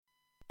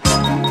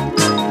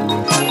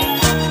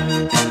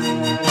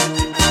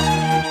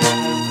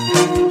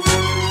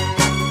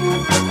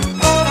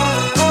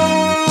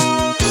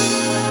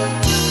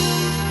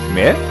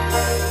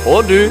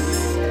Og du.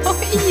 Og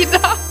Ida.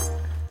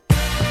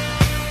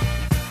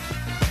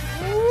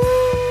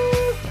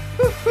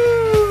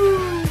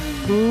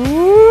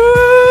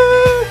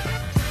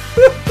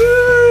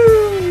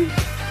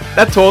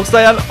 Det er torsdag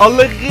igjen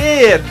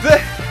allerede.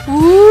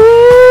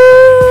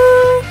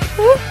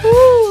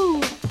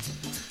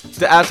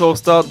 Det er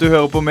torsdag, du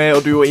hører på meg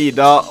og du og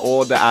Ida,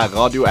 og det er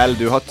Radio L.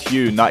 Du har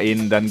tunet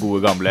inn den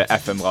gode gamle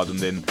FM-radioen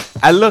din,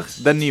 eller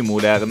den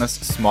nymoderne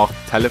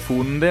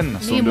smarttelefonen din,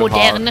 som du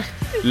har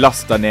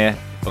lastet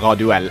ned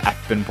Radio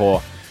L-appen på.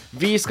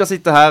 Vi skal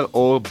sitte her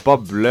og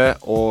bable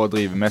og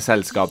drive med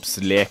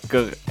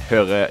selskapsleker,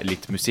 høre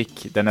litt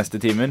musikk den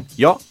neste timen.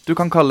 Ja, du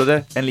kan kalle det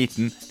en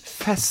liten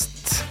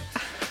fest.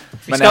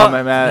 Men jeg har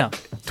med meg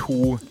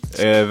to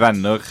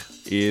venner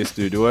i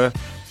studioet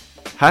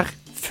her.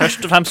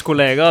 Først og fremst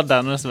kollegaer,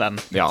 dennes venn.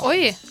 Ja.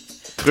 Oi.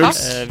 Truls.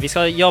 Vi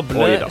skal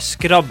jable,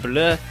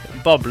 skrable,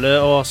 bable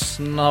og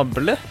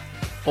snable,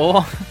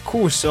 og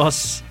kose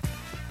oss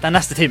den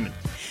neste timen.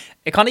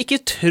 Jeg kan ikke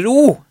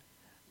tro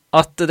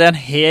at det er en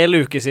hel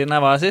uke siden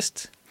jeg var her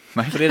sist.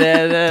 Nei. Fordi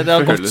det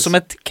har gått som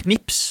et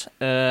knips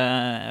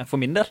for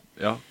min del.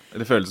 Ja,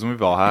 det føles som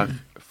vi var her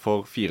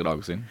for 4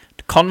 dager siden.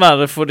 Det kan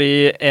være fordi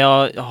jeg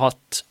har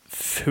hatt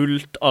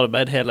fullt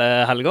arbeid hele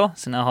helga,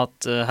 siden jeg har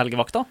hatt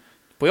helgevakta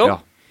på jobb. Ja.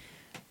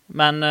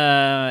 Men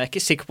jeg er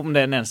ikke sikker på om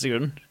det er den eneste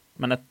grunnen.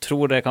 Men jeg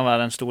tror det kan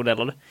være en stor del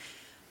av det.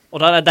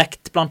 Og da har jeg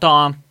dekt blant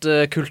annet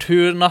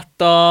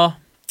kulturnatta,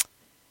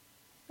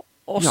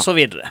 og så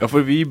videre. Ja,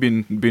 for vi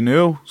begynner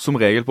jo som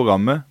regel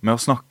programmet med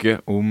å snakke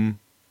om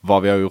hva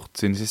vi har gjort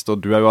siden sist,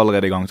 og du er jo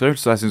allerede i gang,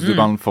 Truls, så jeg synes du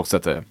kan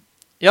fortsette.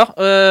 Ja,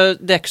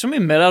 det er ikke så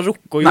mye mer jeg har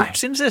rukket å gjort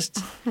siden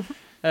sist.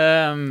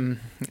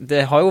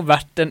 Det har jo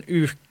vært en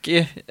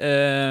uke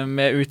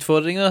med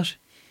utfordringer,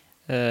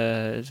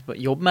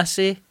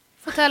 jobbmessig.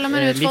 Fortell om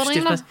en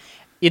utfordring da.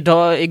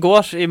 I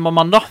går, i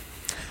mandag.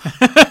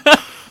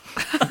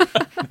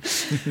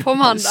 På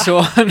mandag. Så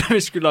når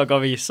vi skulle lage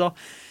aviser,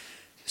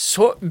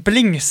 så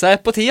blingsa jeg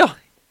på tida.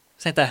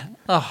 Så tenkte jeg,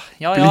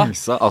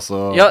 Blingsa,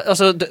 altså... Ja,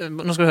 altså,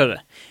 nå skal du høre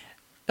det.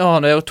 Ja,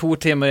 det er jo 2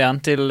 timer igjen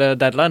til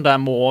deadline, der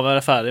jeg må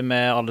være ferdig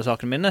med alle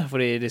sakene mine,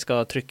 fordi de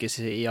skal trykkes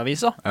i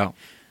avisa. Ja.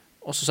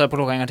 Og så sa jeg på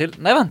klokka en gang til,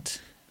 nei vent,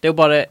 det er jo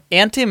bare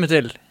 1 time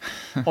til.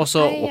 Og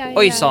så,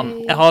 oi sann,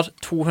 jeg har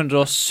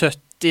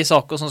 270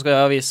 saker som skal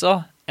i avisa.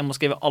 Jeg må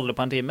skrive alle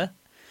på 1 time.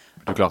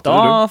 Du klarte det,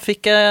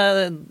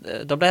 du.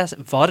 Da ble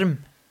jeg varm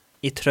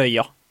i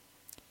trøya.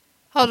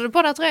 Hadde du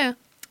på deg trøya?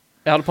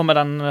 Jeg hadde på meg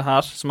den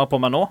her, som jeg har på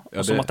meg nå,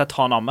 og så måtte jeg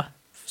ta den av meg.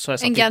 Så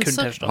jeg en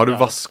genser? Har du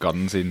vasket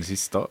den siden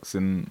sist da?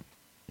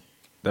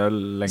 Det er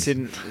lenge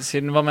siden.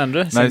 Siden hva mener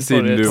du? Nei,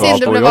 siden du var på jobb.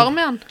 Siden du ble varm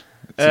igjen?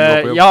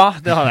 Ja,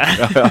 det har jeg.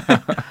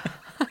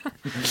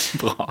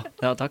 Bra.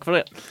 Ja, takk for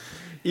det.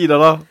 Ida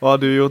da, hva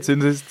har du gjort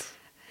siden sist?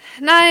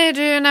 Nei,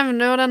 du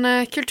nevner jo denne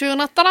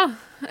kulturnatta da.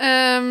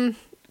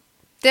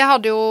 Det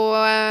hadde jo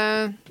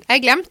jeg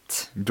glemt.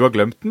 Du har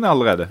glemt den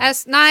allerede?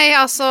 Nei,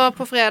 altså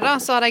på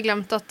fredag så hadde jeg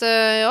glemt at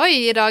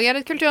i dag er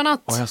det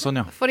kulturnatt. Ja, sånn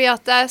ja. Fordi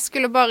at jeg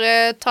skulle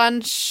bare ta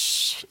en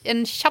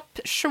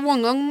kjapp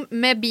svungong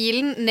med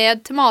bilen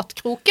ned til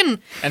matkroken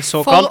En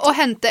såkalt for å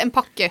hente en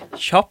pakke.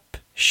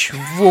 Kjapp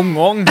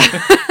svungong.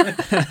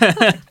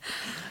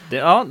 Det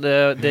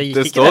gikk det ikke.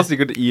 Det står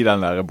sikkert i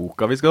den der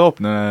boka vi skal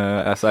åpne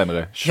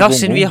senere. Ja,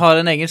 siden vi har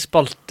en egen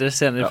spalte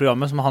senere i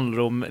programmet som handler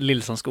om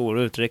lillesandske ord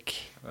og uttrykk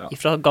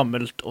fra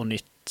gammelt og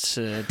nytt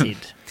tid.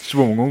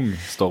 Svungong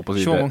står på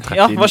side 30.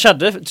 Ja, hva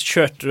skjedde?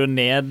 Kjørte du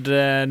ned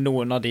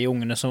noen av de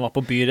ungene som var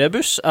på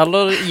byrebus,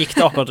 eller gikk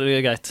det akkurat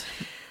greit?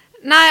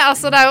 Nei,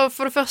 altså det er jo,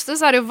 for det første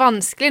så er det jo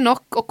vanskelig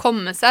nok å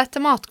komme seg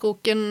til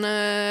matkroken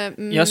med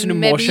bil. Ja, så du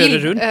må kjøre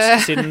rundt,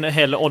 siden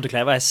hele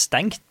Oddekleiva er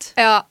stengt.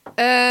 Ja.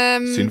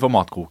 Synd for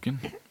matkroken.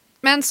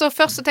 Men så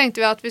først så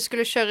tenkte vi at vi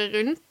skulle kjøre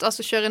rundt,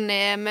 altså kjøre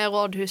ned med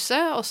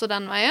rådhuset, også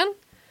den veien.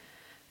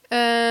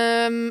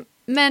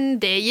 Men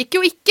det gikk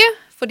jo ikke,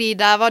 fordi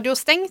der var det jo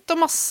stengt,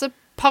 og masse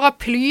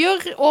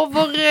paraplyer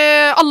over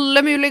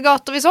alle mulige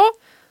gater vi så.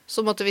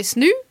 Så måtte vi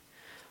snu.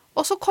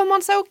 Og så kom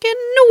han seg jo ikke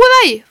noe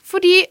vei,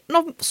 fordi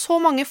når så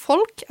mange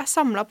folk er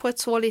samlet på et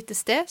så lite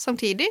sted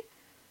samtidig,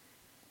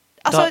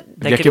 altså...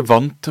 De er ikke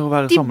vant til å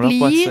være samlet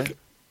på et sted.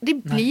 De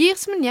blir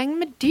som en gjeng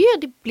med dyr,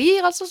 de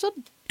blir altså så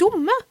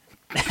dumme.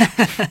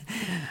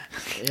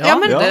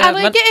 Men er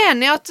dere ikke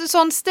enige at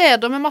sånne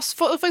steder med masse,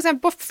 for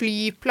eksempel på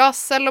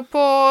flyplass eller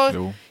på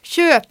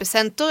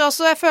kjøpesenter,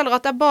 altså jeg føler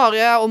at det bare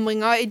er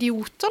omringet av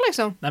idioter,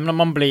 liksom. Nei, men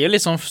man blir jo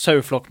litt sånn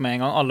sauflokk med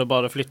en gang, alle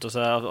bare flytter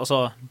seg,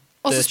 altså...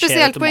 Og så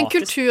spesielt på en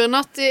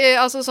kulturnatt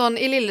altså sånn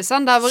i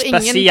Lillesand der hvor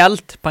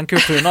Spesielt på en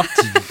kulturnatt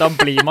da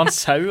blir man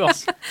sau,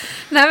 altså.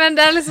 Nei, men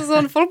det er liksom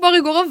sånn, folk bare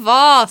går og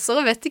vaser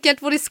og vet ikke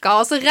helt hvor de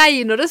skal, og så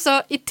regner det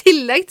så i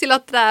tillegg til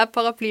at det er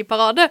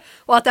paraplyparade,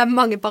 og at det er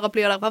mange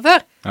paraplyer der fra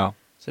før. Ja.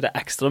 Så det er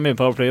ekstra mye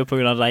paraplyer på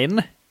grunn av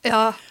regnet.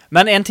 Ja.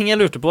 Men en ting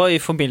jeg lurte på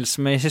i forbindelse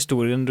med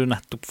historien du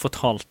nettopp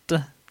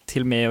fortalte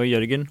til meg og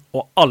Jørgen,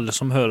 og alle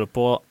som hører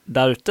på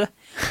der ute,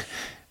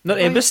 når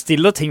jeg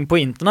bestiller ting på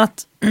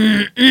internett,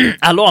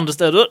 eller andre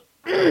steder,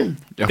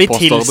 blir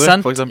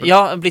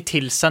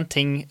tilsendt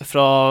ting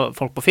fra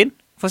folk på Finn,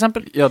 for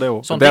eksempel. Ja, det er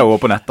jo Sånn det er jo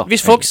på nett da.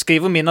 Hvis folk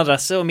skriver min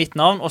adresse og mitt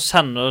navn og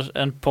sender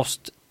en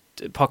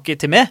postpakke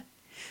til meg,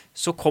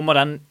 så kommer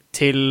den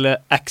til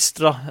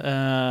ekstra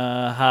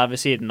her ved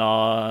siden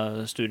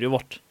av studioet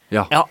vårt.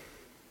 Ja. Jeg har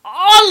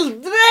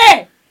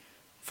aldri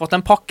fått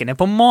en pakke ned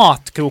på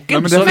matkroken.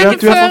 Nei, men det er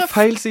at du er på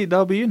feil side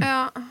av byen.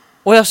 Ja.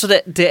 Så det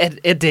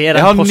er det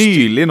jeg har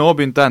nylig nå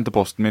begynt å hente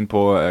posten min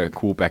på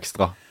Coop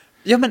Extra.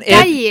 Ja, men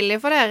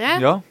deilig for dere.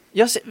 Ja.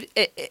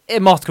 Er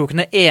matkroken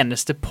det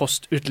eneste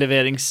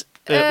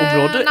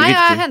postområdet? Nei,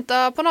 jeg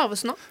hentet på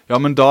Narvesen nå. Ja,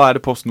 men da er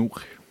det Post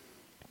Nord.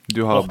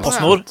 Du har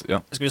PostNord?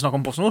 Ja. Skal vi snakke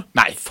om PostNord?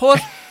 Nei. For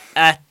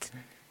et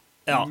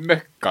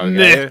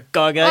møkkagreier.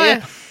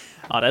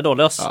 Ja, det er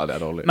dårlig, ass. Ja, det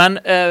er dårlig. Men,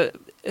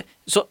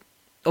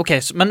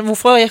 men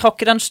hvorfor har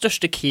ikke den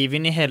største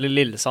Kiwien i hele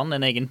Lillesand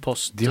en egen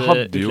De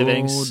hadde jo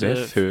det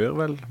før,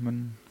 vel,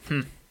 men...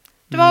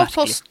 Det var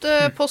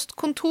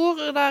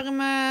postkontor der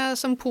med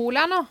som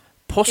Polia nå.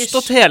 Post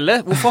og tele.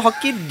 Hvorfor har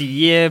ikke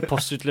de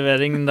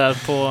postutlevering der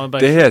på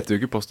Bergen? Det heter jo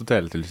ikke Post- og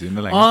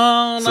teletilsynet lenger.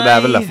 Så det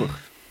er vel derfor.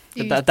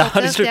 Der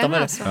har de sluttet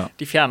med det. Altså.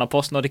 De fjerner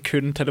posten, og det er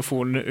kun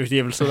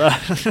telefonutgivelser der.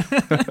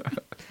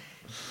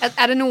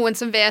 Er det noen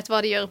som vet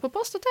hva de gjør på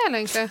Post og tele,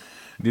 egentlig?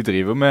 De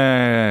driver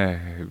med...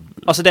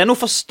 Altså, det er noe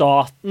for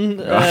staten.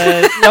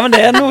 Ja, men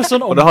det er noe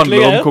sånn Og det ordentlig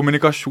handler om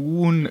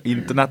kommunikasjon,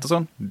 internett og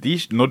sånn.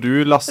 Når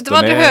du laster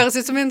ned... Det høres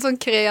ut som en sånn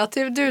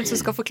kreativ dude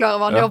som skal forklare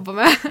hva han jobber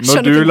med.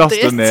 Når du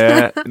laster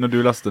ned når du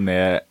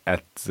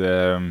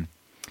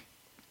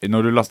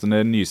laster ned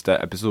den nyeste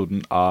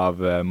episoden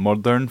av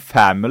Modern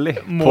Family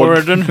på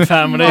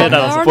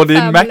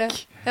din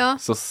Mac,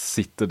 så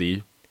sitter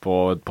de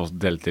på Post-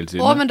 og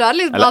teletilsynet. Men da er det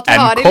litt bra at vi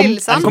har det i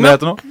Lillesand.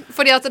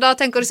 Fordi at da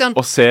tenker de sånn,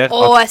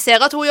 jeg ser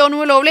at hun gjør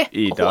noe lovlig.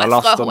 Hun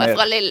er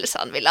fra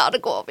Lillesand, vi lar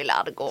det gå.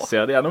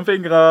 Ser de gjennom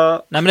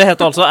fingre. Nei, men det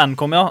heter altså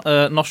NKOM,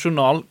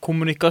 Nasjonal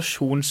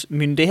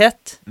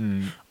Kommunikasjonsmyndighet.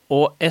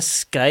 Og jeg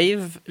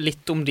skrev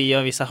litt om de i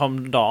avisa her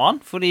om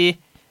dagen,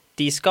 fordi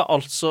de skal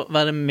altså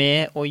være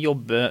med og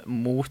jobbe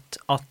mot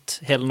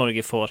at hele Norge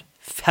får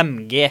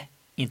 5G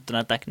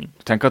internettdekning.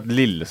 Tenk at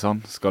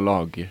Lillesand skal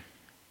lage 5G.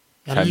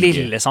 Ja,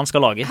 Lillesand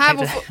skal lage.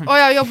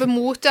 Jobbe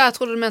mot, jeg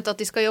trodde du mente at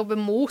de skal jobbe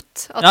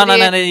mot.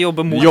 Nei, de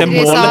jobber mot det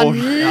målet.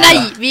 Nei,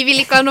 vi vil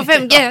ikke ha noe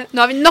 5G. Nå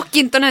har vi nok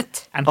internett.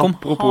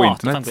 Apropos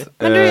internett.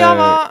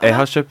 Jeg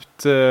har kjøpt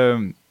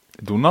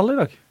Donald i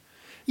dag.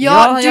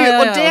 Og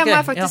det må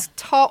jeg faktisk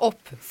ta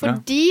opp.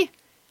 Fordi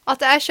at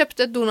jeg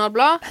kjøpte et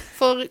Donald-blad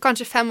for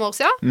kanskje 5 år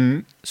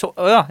siden.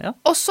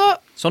 Og så...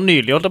 Så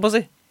nylig, holdt jeg på å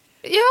si.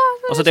 Ja.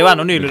 Altså, det er jo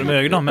enda nyligere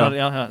med øyne, men...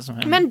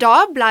 Men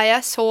da ble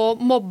jeg så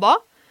mobba.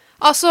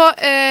 Altså,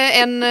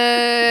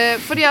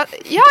 fordi at...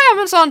 Ja,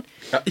 men sånn...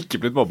 Jeg har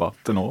ikke blitt mobba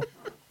til nå, i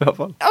hvert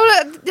fall.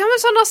 Ja, men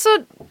sånn, altså...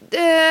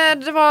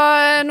 Det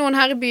var noen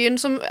her i byen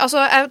som...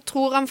 Altså, jeg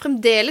tror han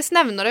fremdeles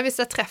nevner det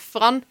hvis jeg treffer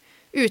han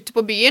ute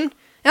på byen.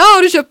 Ja,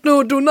 har du kjøpt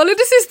noe Donald i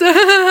det siste?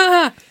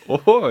 Er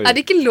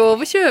det ikke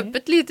lov å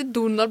kjøpe et lite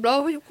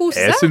Donald-blad og kose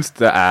seg? Jeg synes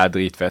det er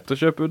dritfett å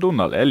kjøpe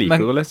Donald. Jeg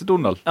liker å lese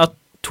Donald. Ja,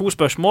 2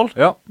 spørsmål.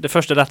 Ja. Det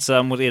første retter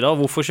seg mot Ida.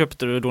 Hvorfor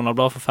kjøpte du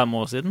Donald-blad for 5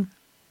 år siden?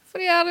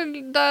 Fordi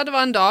det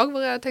var en dag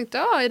hvor jeg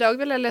tenkte, i dag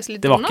vil jeg lese litt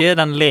Det Donald. var ikke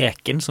den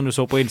leken som du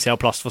så på innsida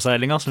av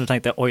plastforseglinga, som du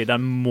tenkte, oi,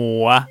 den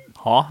må jeg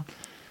ha.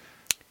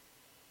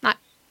 Nei,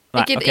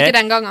 ikke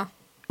den gangen.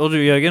 Og du,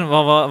 Jørgen,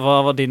 hva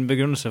var din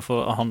begrunnelse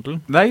for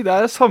handelen? Nei, det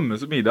er det samme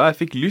som Ida. Jeg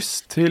fikk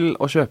lyst til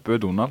å kjøpe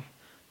Donald.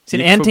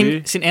 Sin en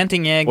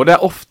ting er... Og det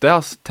er ofte jeg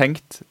har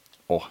tenkt,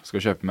 skal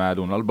jeg kjøpe meg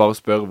Donald? Bare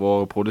spør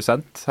vår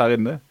produsent her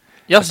inne.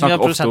 Ja, jeg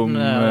snakker ofte om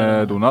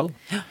Donald,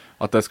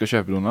 at jeg skal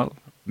kjøpe Donald,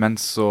 men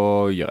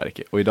så gjør jeg det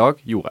ikke. Og i dag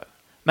gjorde jeg det.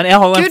 Men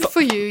jeg har jo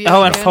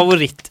en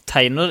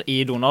favoritttegner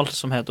i Donald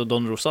som heter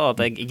Don Rosa.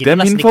 Det er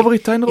min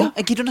favoritttegner også.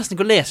 Jeg gidder nesten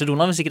ikke å lese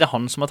Donald hvis ikke det er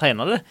han som har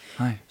tegnet det.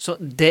 Nei. Så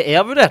det jeg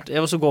har vurdert. Jeg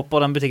vil også gå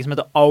på den butikken som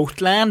heter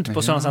Outland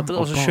på Sørlandssenteret,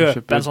 og så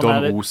kjøpe en sånn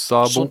Don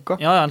Rosa-boka.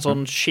 Ja, en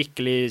sånn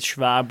skikkelig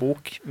svær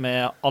bok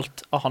med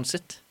alt av hans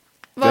sitt.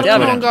 Var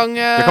det noen gang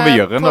det kan vi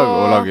gjøre en dag,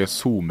 å lage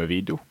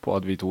Zoom-video på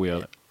at vi to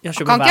gjør det.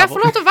 Kan ikke jeg få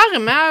lov til å være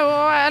med?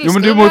 Jeg jo,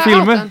 men du må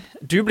filme.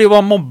 Du blir jo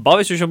bare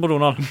mobba hvis du kjøper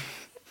Donald.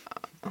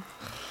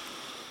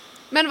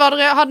 Men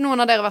hadde noen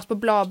av dere vært på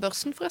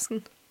bladbørsen,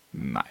 forresten?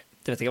 Nei.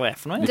 Det vet jeg ikke hva jeg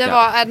er for noe.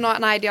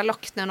 Nei, de har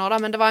lagt ned nå da,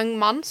 men det var en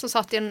mann som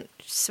satt i en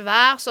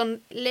svær,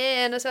 sånn,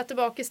 lene seg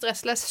tilbake i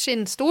stressless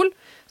skinnstol,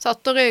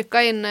 satt og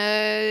røyka inne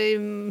i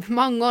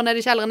mange år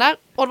nede i kjelleren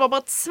der, og det var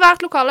bare et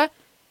svært lokale,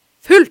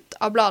 fullt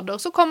av blader.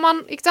 Så kom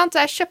han, ikke sant,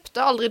 så jeg kjøpte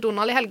aldri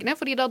Donald i helgene,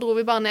 fordi da dro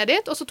vi bare ned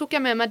dit, og så tok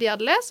jeg med meg de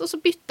hadde lest, og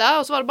så bytta jeg,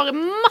 og så var det bare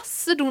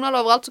masse Donald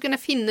overalt, så kunne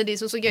jeg finne de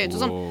som så gøy ut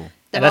og sånn.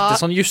 Er dette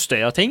sånn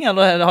Justøya-ting,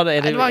 eller?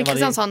 Det var en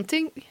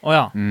Kristiansand-ting.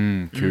 Åja.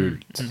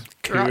 Kult.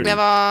 Det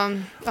var...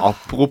 Ja.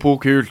 Apropos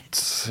kult,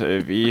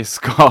 vi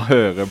skal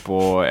høre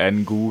på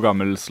en god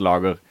gammel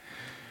slager.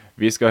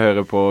 Vi skal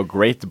høre på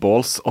Great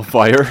Balls of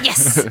Fire.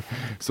 Yes!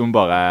 Som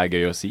bare er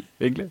gøy å si,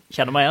 egentlig.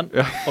 Kjenner meg igjen,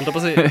 holdt jeg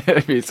på å si.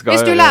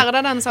 Hvis du lærer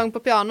deg denne sangen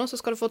på piano, så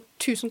skal du få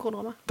 1000 kroner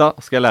av meg. Da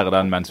skal jeg lære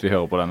den mens vi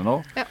hører på denne nå.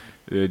 Ja.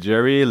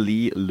 Jerry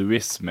Lee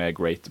Lewis med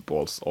Great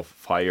Balls of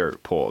Fire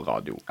på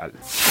Radio L.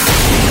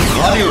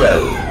 Radio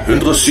L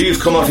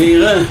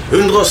 107,4,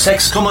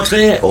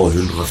 106,3 og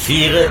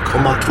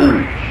 104,2.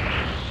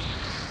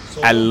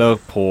 Eller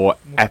på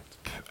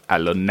app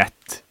eller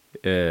nett.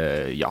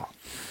 Ja.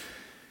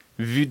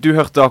 Du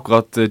hørte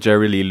akkurat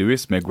Jerry Lee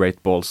Lewis med Great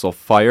Balls of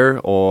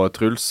Fire, og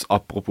Truls,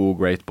 apropos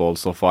Great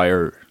Balls of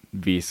Fire,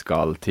 vi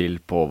skal til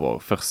på vår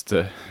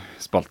første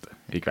spalte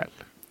i kveld.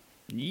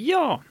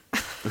 Ja.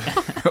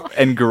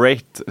 En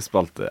great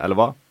spalte, eller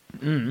hva?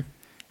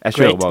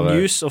 Great bare...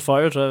 News of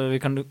Fire, tror jeg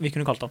vi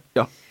kunne kalt den.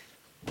 Ja.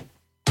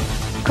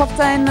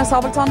 Kaptein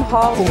Sabeltann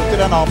har punktet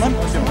den armen.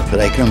 For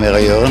det ikke noe mer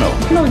å gjøre nå.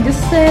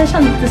 Norges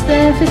kjenteste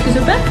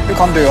fiskesuppe. Du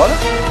kan dø av det.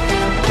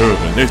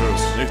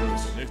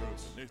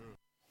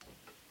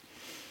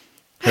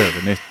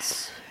 Hørenytt.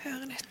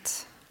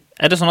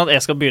 Er det sånn at jeg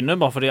skal begynne,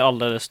 bare fordi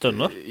alle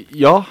stønner?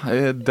 Ja,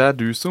 det er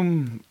du som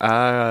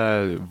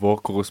er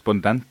vår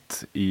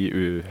korrespondent i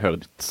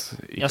Hørenytt.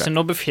 Ja, så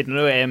nå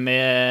befinner jeg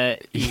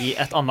meg i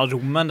et annet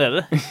rom enn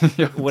dere,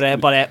 ja. Hvor det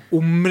bare er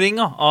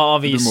omringet av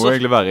aviser. Du må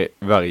egentlig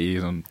være i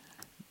sånn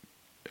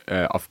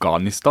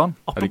Afghanistan.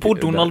 Apropos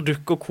Donald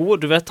Duck og Co.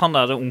 Du vet han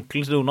der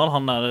onkelen til Donald,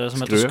 han der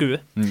som heter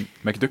Skue.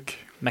 McDuck.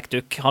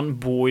 Han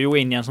bor jo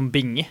inne i en sånn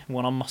binge,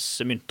 hvor han har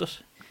masse mynter.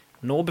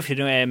 Nå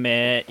befinner jeg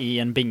meg i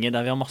en binge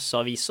der vi har masse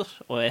aviser,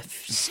 og jeg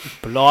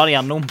blar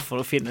gjennom for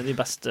å finne de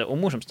beste og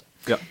morsomste.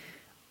 Ja.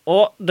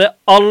 Og det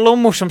aller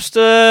morsomste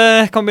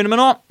jeg kan begynne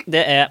med nå,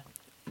 det er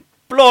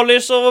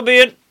blålys over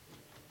byen.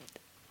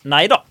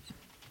 Neida,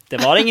 det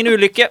var ingen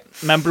ulykke,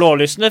 men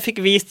blålysene fikk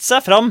vist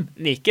seg fram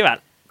likevel.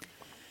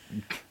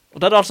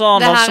 Og det er altså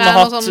han som har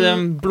hatt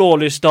sånn...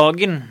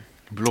 blålysdagen.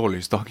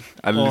 Blålysdagen?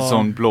 Eller litt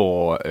sånn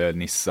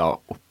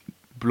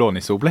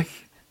blånisseopplegg?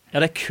 Ja,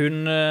 det er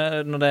kun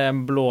når det er en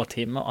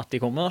blåtime at de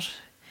kommer.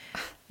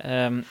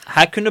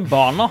 Her kunne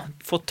barna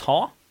få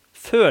ta,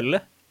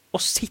 føle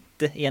og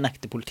sitte i en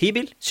ekte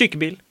politibil,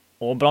 sykebil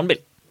og brannbil.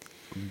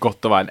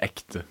 Godt å være en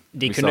ekte.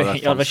 Ja,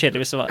 det var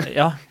kjedelig hvis det var,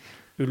 ja,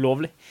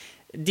 ulovlig.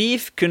 De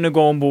kunne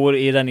gå ombord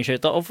i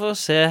redningsskøyta og få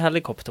se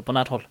helikopter på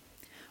nært hold.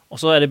 Og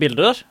så er det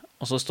bilder,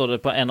 og så står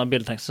det på en av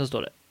bildetekstene, så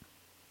står det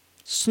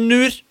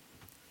snur.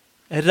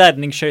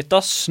 Redningsskøyta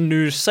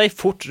snur seg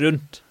fort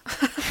rundt.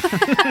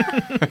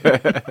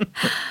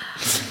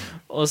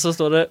 Og så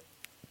står det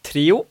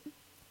trio.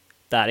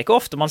 Det er ikke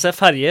ofte man ser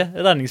ferje,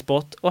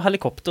 redningsbåt og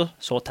helikopter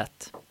så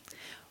tett.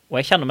 Og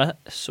jeg kjenner meg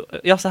så...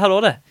 Ja, så her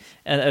var det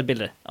et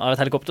bilde av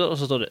et helikopter, og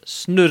så står det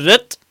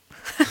snurret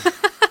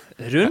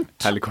rundt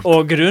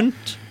og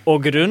rundt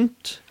og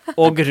rundt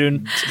og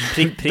rundt.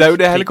 Prikk, prikk, det er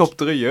jo det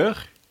helikopteret gjør.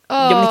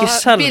 Ja, men ikke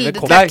selve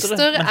helikopteret,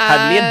 men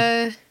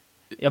helgen.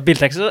 Ja,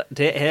 bildetekster,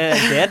 det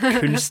er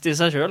kunst i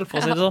seg selv, for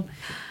å si det sånn.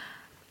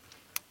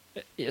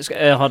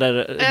 Jeg har det,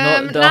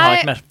 da har jeg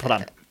ikke mer på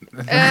den.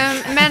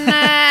 Men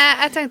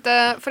jeg tenkte,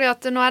 fordi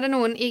at nå er det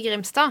noen i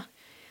Grimstad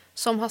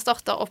som har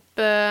startet opp,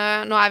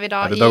 nå er vi da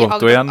i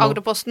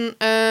Agderposten.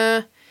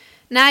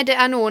 Nei, det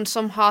er noen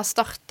som har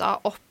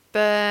startet opp,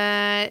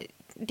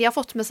 de har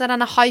fått med seg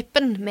denne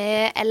hypen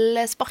med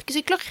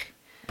el-sparkesykler.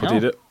 På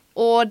tide.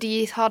 Og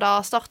de har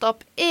da startet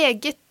opp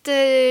eget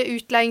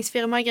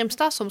utleiingsfirma i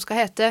Grimstad som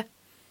skal hete,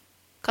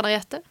 kan dere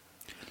gjette?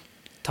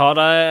 Ta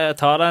deg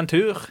en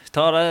tur,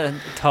 ta deg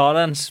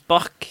en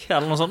spark,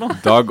 eller noe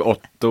sånt. Dag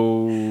Otto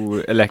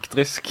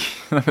elektrisk.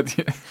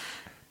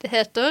 Det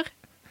heter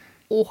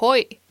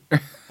Ohoi.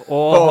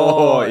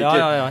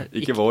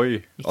 Ikke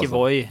Voi. Ikke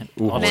Voi.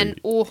 Men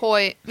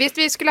Ohoi. Hvis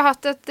vi skulle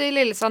hatt et i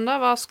Lillesand,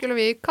 hva skulle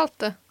vi kalt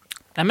det?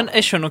 Nei, men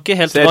jeg skjønner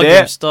ikke helt hva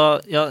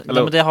Grimstad... Ja,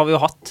 men det har vi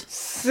jo hatt.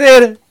 Se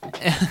det!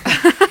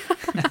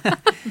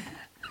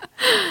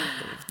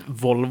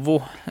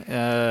 Volvo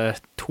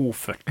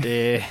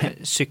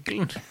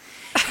 240-syklen.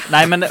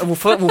 Nei, men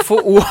hvorfor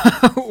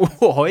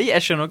Ohoi?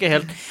 Jeg skjønner ikke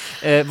helt.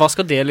 Hva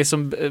skal det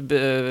liksom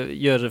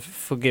gjøre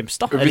for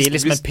Grimstad? Er det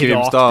liksom en piratby,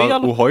 Grimstad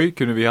eller? Ohoi,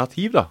 kunne vi hatt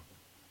hiv da?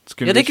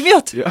 Ja, det kunne vi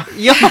hatt.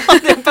 Ja,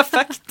 det er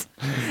perfekt.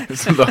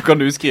 Så da kan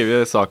du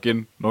skrive saken,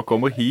 nå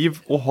kommer hiv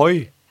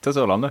Ohoi til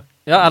Sørlandet.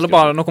 Ja, eller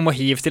bare nå kommer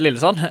hiv til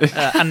Lillesand.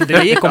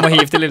 Endelig kommer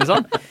hiv til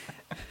Lillesand.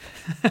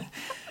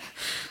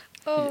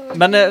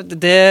 Men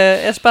det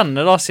er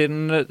spennende da,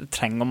 siden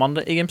trenger man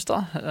det i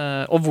Grimstad.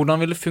 Og hvordan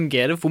vil det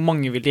fungere? Hvor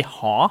mange vil de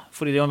ha?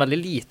 Fordi det er jo en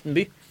veldig liten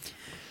by.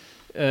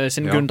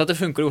 Siden grunnen til at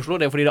det funker i Oslo,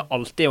 det er fordi det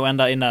alltid er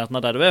en der i nærheten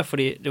av der du er,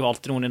 fordi det er jo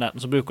alltid noen i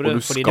nærheten som bruker det.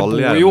 Fordi det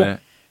bor jo,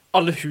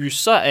 alle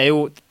husa er jo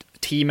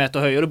 10 meter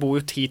høye, og det bor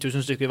jo 10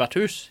 000 stykker i hvert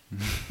hus.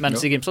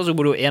 Mens i Grimstad så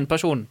bor det jo en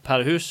person per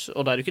hus,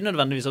 og da er det ikke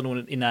nødvendigvis at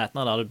noen i nærheten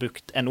av der har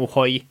brukt en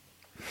Ohoi,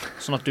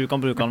 sånn at du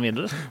kan bruke den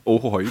videre.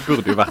 Ohoi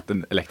burde jo vært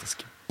en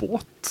elektrisk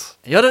båt.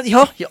 Ja,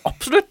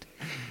 absolutt.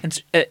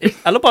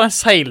 Eller bare en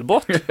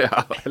seilbåt.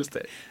 Ja, helst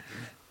det.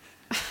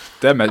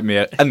 Det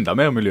er enda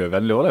mer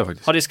miljøvennlig også, det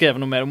faktisk. Har de skrevet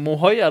noe mer om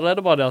Ohoi, eller er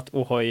det bare det at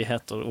Ohoi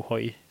heter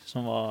Ohoi,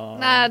 som var...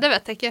 Nei, det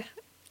vet jeg ikke.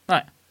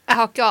 Nei. Jeg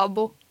har ikke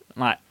abo.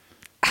 Nei.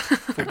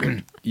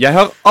 Jeg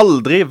har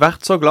aldri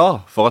vært så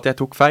glad for at jeg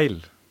tok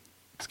feil,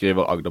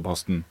 skriver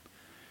Agderposten.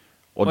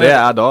 Og det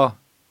er da: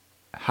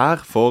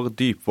 her får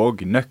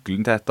Dypvåg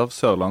nøkkelen til et av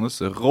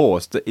Sørlandets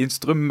råeste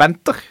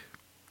instrumenter.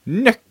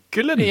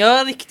 nøkkelen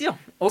Ja, riktig, ja.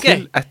 Ok.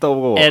 til et av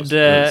våre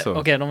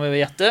Ok, nå må vi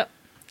gjette.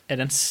 Er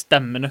det en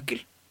stemmenøkkel?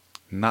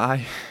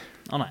 Nei.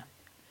 Nei.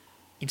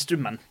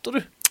 Instrumenter, du.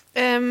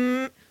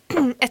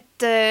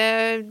 Et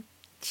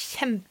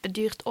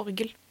kjempedyrt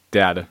orgel. Det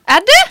er det. Er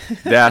det?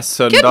 Det er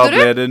søndag Kødder du?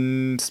 ble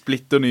den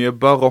splitter nye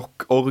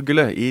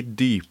barokkorgelet i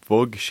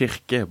Dypvåg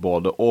kirke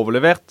både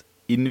overlevert,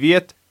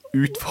 innviet,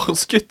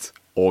 utforsket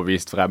og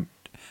vist frem.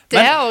 Det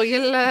er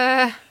orgel...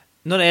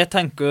 Når jeg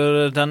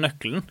tenker den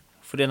nøkkelen,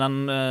 fordi den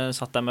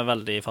satt jeg meg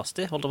veldig fast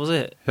i, holdt jeg på å si.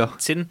 Ja.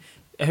 Siden,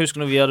 jeg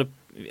husker når vi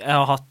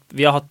har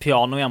hatt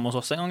piano hjemme hos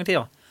oss en gang i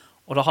tida,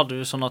 og da hadde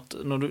du sånn at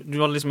når du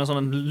hadde liksom en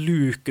sånn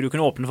luke du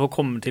kunne åpne for å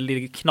komme til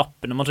de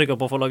knappene man trykker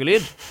på for å lage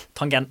lyd,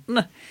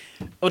 tangentene,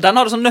 og den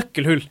hadde sånn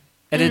nøkkelhull.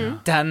 Er det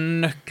den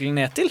nøkkelen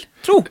ned til,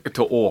 tro?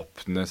 Til å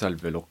åpne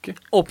selve lokket.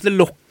 Åpne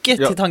lokket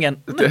til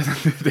tangentene.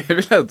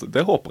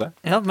 Det håper jeg.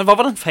 Ja, men hva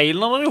var den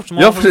feilen han hadde gjort?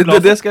 Ja, for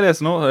det skal jeg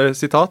lese nå.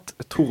 Sitat,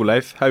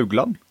 Torleif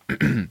Haugland.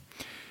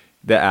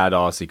 Det er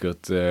da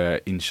sikkert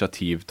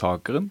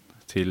initiativtakeren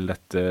til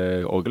dette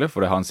orgelet,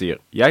 for det han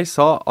sier. Jeg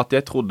sa at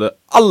jeg trodde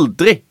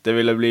aldri det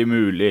ville bli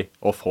mulig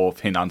å få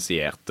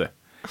finansiert det.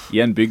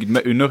 I en bygd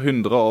med under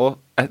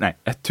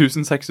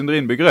 1600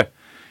 innbyggere.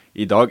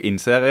 I dag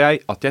innser jeg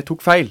at jeg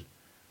tok feil.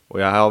 Og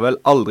jeg har vel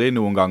aldri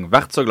noen gang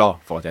vært så glad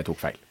for at jeg tok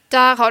feil.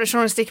 Der har du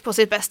journalistikk på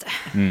sitt beste.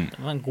 Det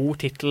var en god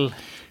titel.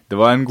 Det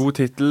var en god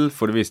titel,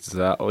 for det viste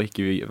seg å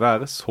ikke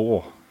være så.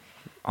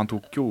 Han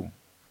tok jo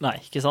Nei,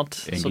 ikke sant?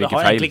 egentlig så det ikke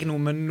har feil. egentlig ikke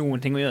noe med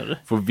noen ting å gjøre.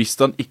 For hvis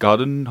han ikke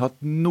hadde hatt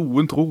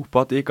noen tro på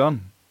at det gikk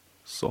an,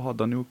 så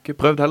hadde han jo ikke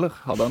prøvd heller.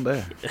 Hadde han det?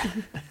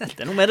 Det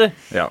er noe med det.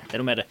 Ja. Det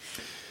er noe med det.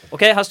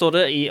 Ok, her står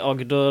det i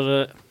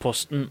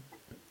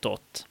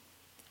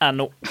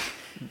agderposten.no.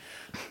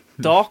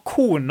 Da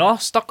kona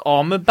stakk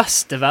av med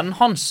bestevennen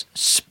hans,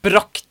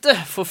 sprakk det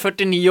for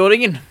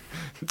 49-åringen.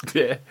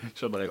 Det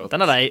skjønner jeg godt.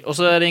 Den er deg. Og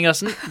så er det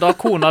ingressen. Da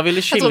kona ville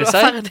Jeg tror skille det var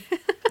seg, ferdig.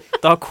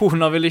 da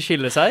kona ville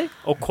skille seg,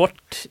 og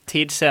kort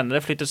tid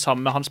senere flyttet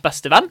sammen med hans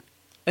bestevenn,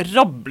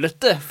 rablet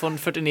det for en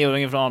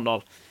 49-åringen fra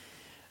Arendal.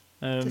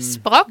 Det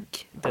sprakk.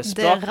 Det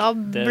sprakk, Det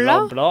det rabla.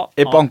 rabla.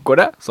 Jeg banker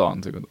det, sa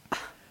han sikkert.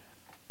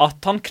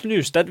 At han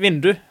knuste et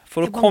vindu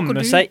for å Det banker komme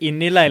du. seg inn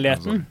i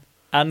leiligheten,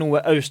 er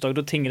noe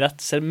Aust-Agder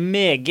tingrett ser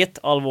meget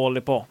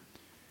alvorlig på.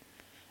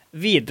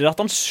 Videre at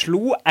han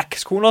slo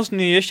ekskonas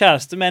nye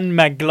kjæreste med en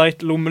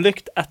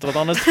Maglite-lommelykt etter at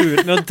han hadde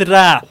truet med å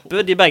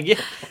drepe de begge.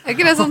 Er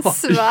ikke det sånn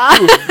svær?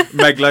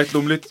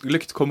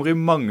 Maglite-lommelykt kommer i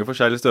mange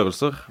forskjellige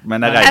størrelser,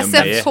 men jeg Jeg regner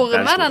ser med for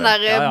den meg store. den der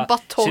Ja, ja.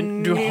 batong...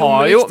 Du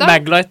har jo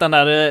Maglite, den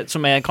der som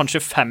er kanskje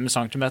 5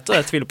 centimeter.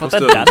 Jeg tviler på På at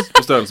det er den.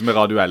 størrelse med Jeg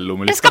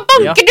radioell-lommelykta. skal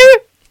banke, Ja. du!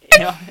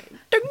 Ja.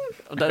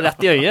 Og det er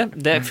rett i øyet.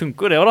 Det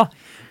funker jo det også da.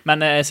 Men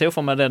jeg ser jo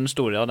for meg den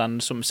store, og den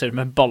som ser ut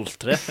med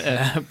balltre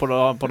på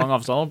lang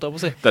avstand, holdt jeg på å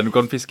si. Den du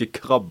kan fiske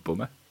krabber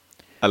med.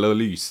 Eller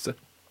lyse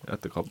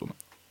etter krabber med.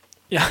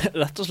 Ja,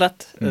 rett og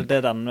slett. Det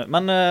er den.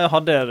 Men har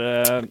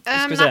dere,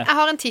 skal vi se. Jeg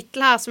har en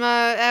titel her som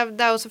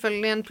det er jo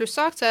selvfølgelig en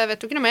plussak, så jeg vet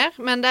jo ikke noe mer,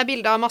 men det er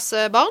bilder av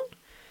masse barn.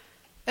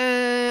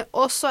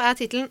 Og så er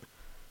titelen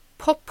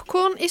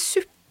Popcorn i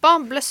suppa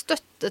ble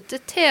støttet til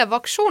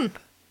TV-aksjon.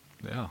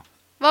 Ja.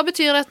 Hva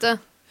betyr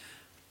dette?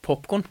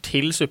 Popcorn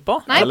til suppa?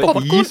 Nei, Eller i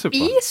popcorn suppa.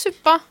 i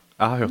suppa.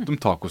 Jeg har hørt om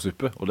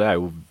tacosuppe, og det er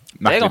jo Det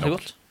er merkelig ganske nok.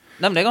 godt.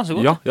 Nei, men det er ganske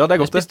godt. Ja, det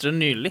er godt Jeg spiste det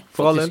nylig,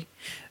 For all del.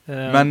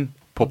 faktisk. Men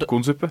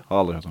popcornsuppe har jeg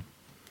aldri hørt om.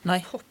 Nei,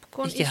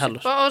 Popcorn Ikke i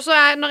heller. suppa. Og så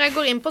når jeg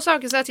går inn på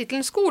saken, så er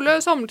titelen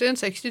Skole samlet inn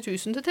 60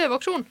 000 til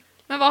TV-aksjon.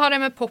 Men hva har det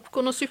med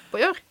popcorn og suppe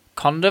å gjøre?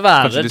 kan det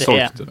være Kanskje de det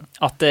solgte det.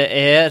 at det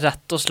er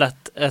rett og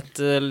slett et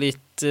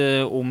litt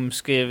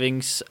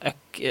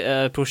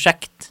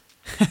omskrivingsprosjekt,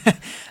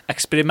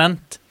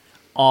 eksperiment,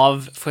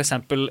 av for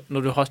eksempel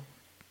når du har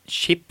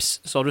chips,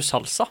 så har du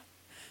salsa.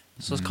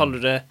 Så kaller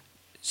du det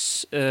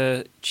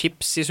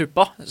chips i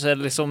suppa, så er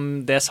det liksom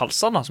det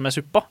salsa da, som er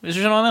suppa, hvis du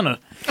skjønner hva jeg mener.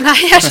 Nei,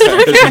 jeg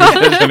skjønner ikke. Jeg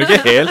skjønner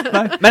ikke helt,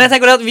 nei. Men jeg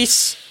tenker det at hvis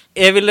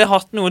jeg ville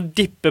hatt noe å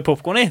dippe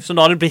popcorn i, så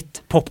da hadde det blitt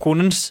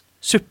popcornens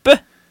suppe,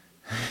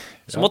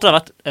 så måtte det ha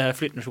vært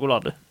flytende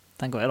sjokolade,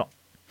 tenker jeg da.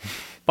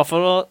 Bare for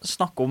å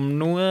snakke om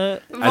noe...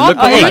 Eller Hva er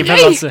karamell. det gøy?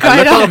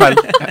 Eller karamell.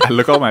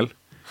 Eller karamell.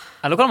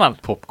 Eller karamell.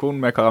 Popcorn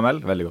med karamell,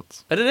 veldig godt.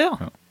 Er det det, ja?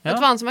 Vet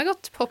du hva annet som er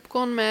godt?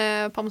 Popcorn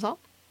med parmesan.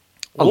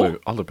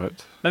 Aldri prøvd.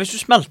 Men hvis du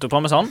smelter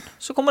parmesan,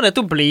 så kommer det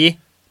til å bli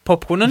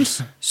popcornens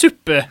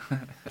suppe.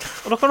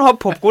 Og da kan du ha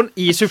popcorn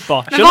i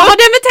suppa. Men hva har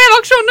det med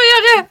TV-aksjonen å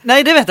gjøre? Nei,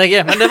 det vet jeg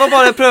ikke, men det var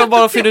bare, jeg prøver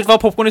bare å finne ut hva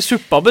popcorn i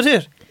suppa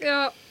betyr.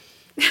 Ja.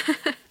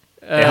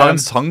 Jeg har en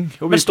sang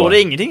å by Men på. står det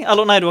ingenting?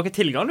 Eller nei, du har ikke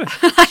tilgang, du.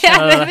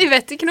 Vi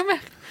vet ikke noe mer.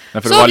 Nei,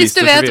 for det Så var hvis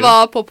du liste vet 24. hva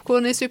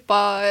popcorn i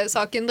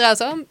suppa-saken dreier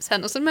seg om,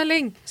 send oss en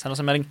melding. Send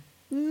oss en melding.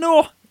 Nå!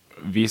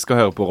 Vi skal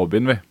høre på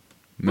Robin, vi.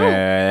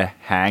 Med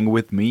Hang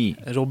With Me.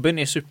 Robin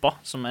i suppa,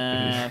 som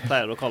jeg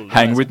pleier å kalle det.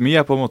 Hang With Me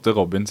er på en måte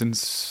Robin sin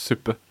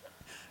suppe.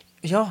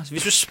 Ja,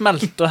 hvis du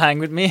smelter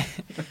Hang With Me,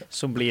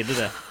 så blir det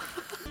det.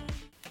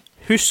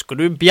 Husker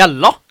du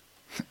Bjella?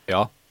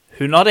 Ja.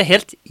 Hun hadde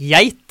helt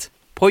geit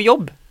på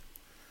jobb.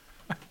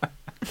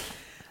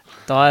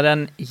 Da er det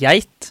en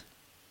geit,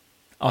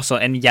 altså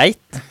en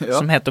geit, Ja.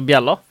 som heter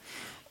Bjella.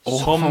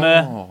 som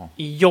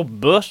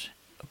jobber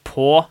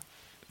på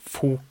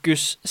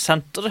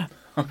Fokussenteret.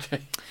 Okay.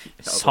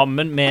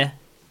 Sammen med,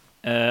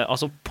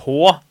 altså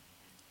på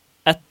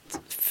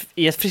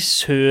i et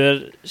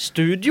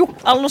frisørstudio,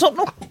 eller noe sånt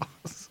nå.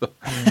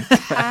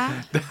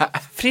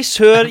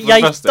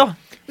 Frisørgeita.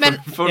 Men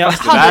for det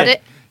første, det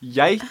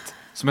geit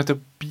som heter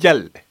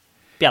bjelle.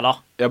 Bjella.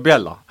 Ja,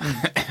 bjella.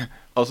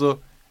 Altså,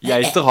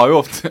 geiter har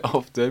jo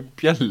ofte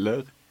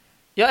bjeller.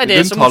 Ja, er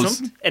det så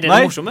morsomt? Er det det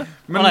morsomme?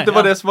 Men det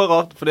var det som var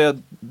rart, fordi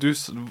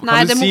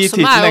Nei, det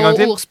morsomme er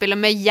jo ordspillet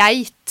med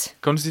geit.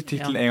 Kan du si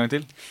titlen en gang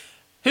til?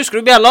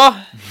 Husker du bjella?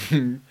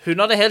 Hun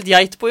hadde helt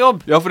geit på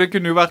jobb. Ja, for det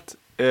kunne jo vært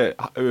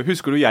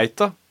husker du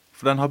geita?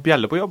 For den har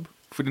bjelle på jobb.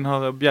 For den har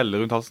bjelle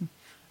rundt halsen.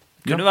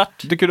 Kunne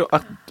vært. Det kunne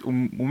vært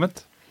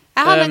omvendt.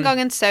 Jeg hadde en gang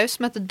en saus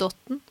som heter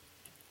Dotten.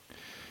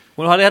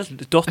 Hun hadde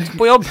helt dott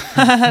på jobb.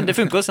 Det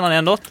funker siden han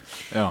er en dott.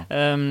 Ja.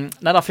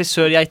 Nei da,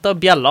 frisørgeita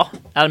Bjella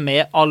er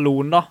med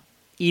Alona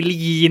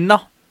Ilina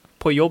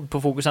på jobb på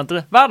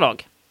Fokussenteret hver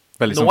dag.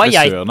 Veldig sånn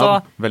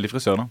frisørnavn. Veldig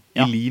frisørnavn.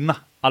 Ja. Ilina.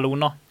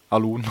 Alona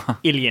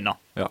Ilina.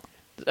 Ja.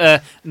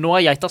 Nå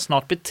er geita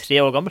snart blitt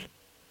 3 år gammel.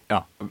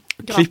 Ja.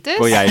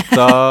 Klipper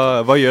geita.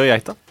 Hva gjør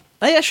geita?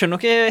 Nei, jeg skjønner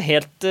ikke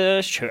helt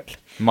selv.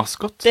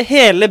 Maskott? Det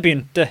hele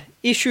begynte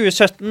i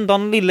 2017 da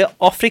den lille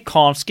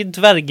afrikanske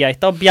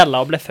dverggeita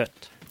Bjella ble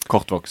født.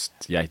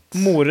 Kortvokst geit.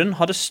 Moren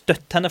hadde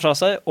støtt henne fra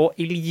seg, og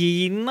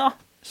Iljina,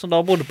 som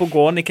da bodde på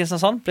gården i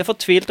Kristiansand, ble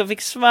fortvilt og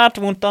fikk svært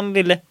vondt av den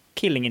lille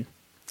Killingen.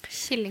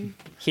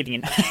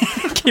 Killingen.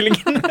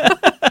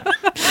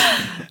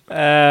 Det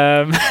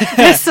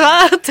er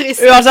svært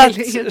trist. Uansett,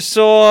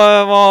 så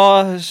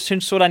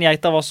synes hun den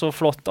geita var så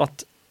flott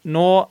at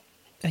nå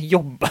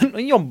jobber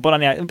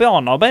den geita,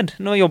 bjørnearbeid.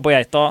 Nå jobber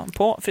geita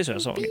på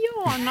frisørsalget.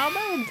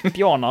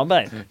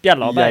 Bjørnearbeid.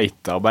 Bjellearbeid.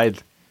 Geitearbeid.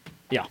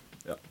 Ja.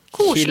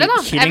 Koselig da.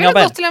 Jeg ville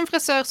gått til en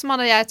frisør som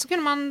hadde geit, så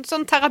kunne man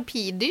sånn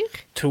terapidyr.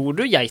 Tror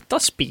du geita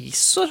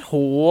spiser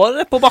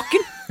håret på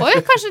bakken? Oi,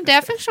 kanskje det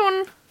er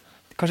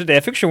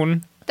funksjonen.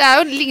 Det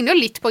ligner jo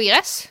litt på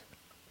gress.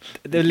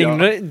 Det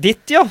ligner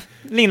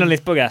ligner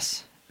litt på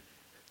gress.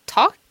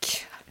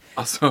 Takk.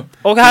 Altså,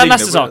 og her er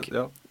neste sak.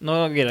 Ja. Nå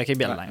gidder jeg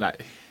ikke bjelle lenger.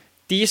 Nei.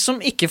 De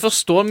som ikke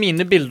forstår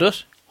mine bilder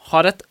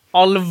har et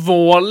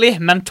alvorlig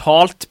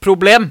mentalt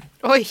problem.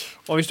 Oi.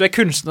 Og hvis du er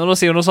kunstner og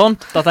sier noe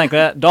sånt, da tenker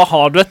jeg, da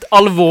har du et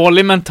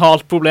alvorlig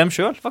mentalt problem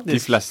selv, faktisk. De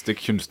fleste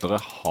kunstnere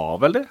har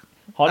vel det?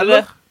 Har de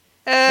det?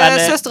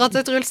 Søstera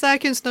til Truls er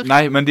kunstner.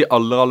 Nei, men de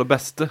aller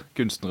beste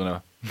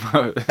kunstnerne.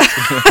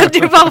 Du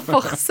bare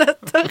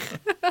fortsetter.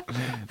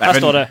 Nei, men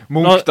står det.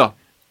 Munch da.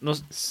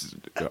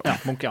 Ja,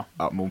 Munch, ja.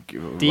 Ja, Munch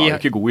var jo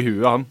ikke god i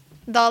huet, han.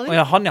 Dali.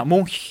 Ja, han, ja.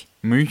 Munch.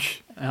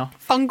 Ja.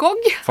 Van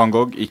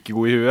Gogh, ikke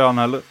god i huet, han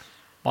heller.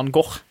 Van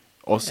Gogh.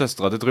 Og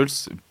søstera til Truls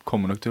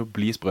kommer nok til å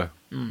bli sprø.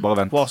 Bare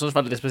vent. Hun har også et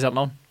veldig spesielt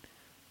navn.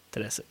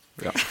 Therese.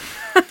 Ja.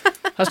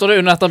 Her står det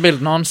under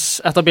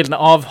etter bildene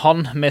av han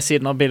med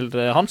siden av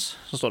bildet hans,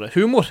 så står det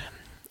humor.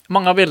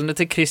 Mange av bildene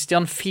til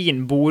Christian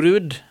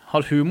Finborud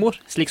har humor,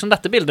 slik som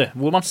dette bildet,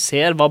 hvor man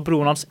ser hva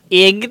broren hans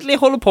egentlig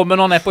holder på med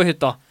når han er på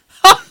hytta.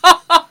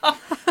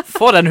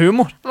 For en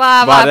humor.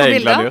 Hva er det på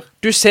bildet?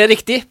 Du ser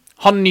riktig.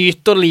 Han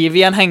nyter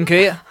livet i en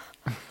hengekøye.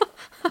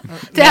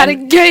 Det er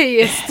det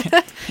gøyeste.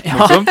 Ja.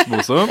 Morsomt.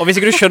 Og hvis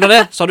ikke du skjønner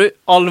det, så har du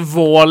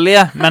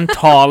alvorlige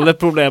mentale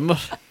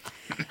problemer.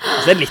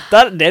 Det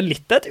er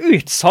litt et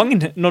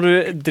utsagn når du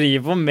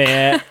driver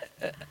med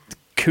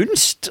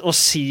kunst og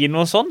sier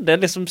noe sånt. Det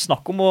er liksom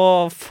snakk om å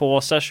få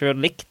seg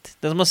selv likt.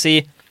 Det er som å si,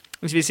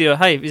 hvis vi sier,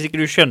 hei, hvis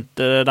ikke du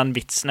skjønte den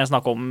vitsen jeg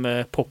snakker om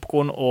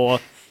popcorn og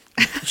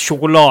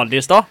sjokolade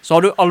i sted, så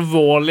har du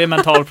alvorlige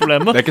mentale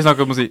problemer. Det er ikke snakk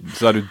om å si,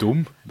 så er du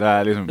dum. Det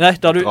er liksom... Nei,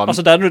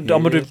 da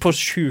må du på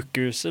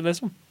sykehuset,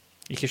 liksom.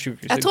 Ikke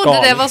sykehuset. Jeg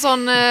trodde det var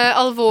sånn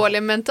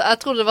alvorlig, men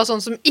jeg trodde det var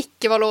sånn som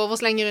ikke var lov å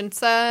slenge rundt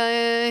seg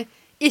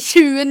i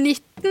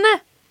 2019.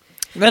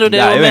 Men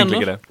det er jo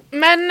egentlig ikke det.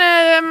 Men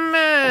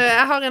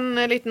jeg har en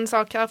liten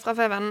sak her fra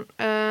Feven.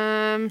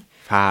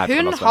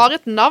 Hun har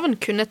et navn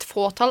kun et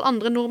fåtall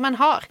andre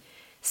nordmenn har.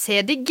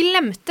 Se de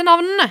glemte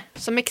navnene,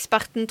 som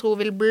eksperten tror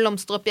vil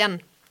blomstre opp igjen.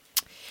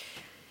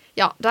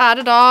 Ja, da er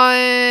det da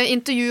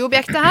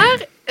intervjuobjektet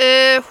her.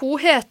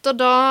 Hun heter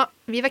da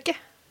Vibeke.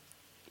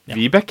 Ja.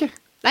 Vibeke?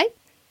 Nei,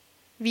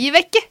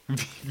 Vibeke.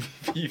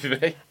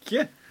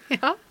 Vibeke?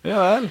 Ja.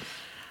 Ja vel.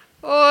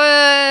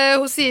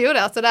 Og hun sier jo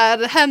det at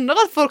det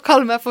hender at folk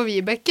kaller meg for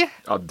Vibeke.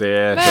 Ja,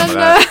 det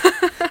skjønner jeg.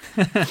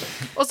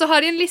 Og så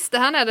har de en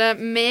liste her nede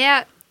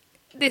med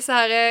disse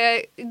her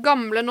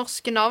gamle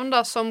norske navn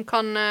da, som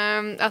kan,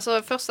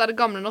 altså først er det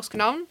gamle norske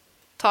navn,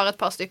 tar et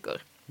par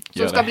stykker,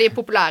 som skal bli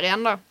populære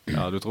igjen da.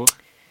 Ja, du tror?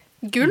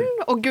 Gull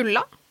og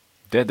Gulla.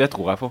 Det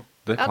tror jeg på.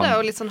 Det er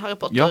jo litt sånn Harry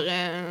Potter. Ja,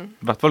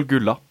 i hvert fall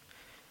Gulla.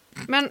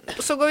 Men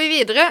så går vi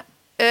videre.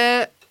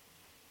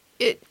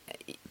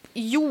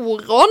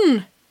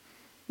 Jorunn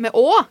med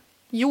Å.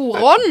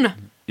 Jorunn.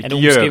 En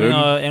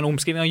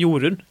omskriving av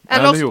Jorunn.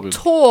 Eller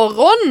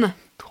Tårunn.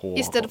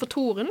 I stedet for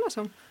Torunn,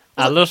 liksom.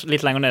 Eller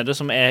litt lenger nede,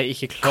 som jeg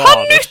ikke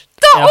klarer. Kanutt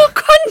da! Ja. Og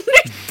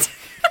kanutt!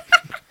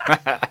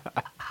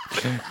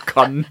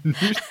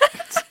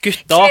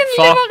 Gutta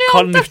fra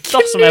Kanutta,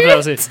 som jeg pleier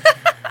å si.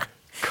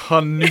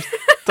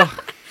 Kanutta.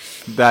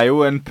 Det er jo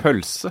en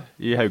pølse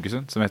i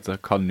Haugesund som heter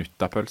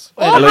Kanuttapølse.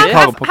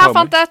 Her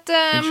fant jeg et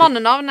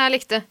mannenavn jeg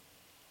likte.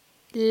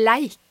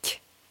 Leik.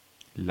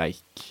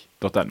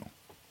 Leik.no.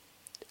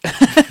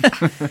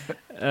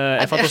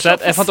 Jeg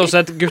fant også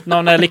et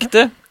guttenavn jeg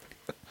likte.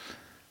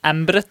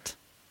 Embret.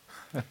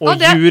 Og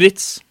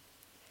Juritsen.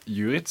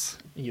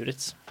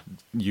 Juritsen.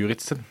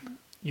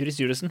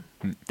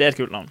 Det er et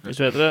kult navn. Hvis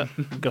du heter det,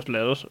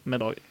 gratulerer med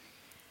dagen.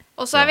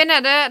 Og så er vi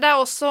nede, det er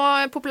også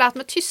populært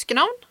med tyske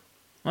navn.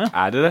 Ja.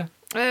 Er det det?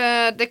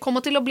 Det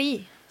kommer til å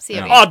bli,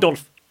 sier vi.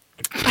 Adolf!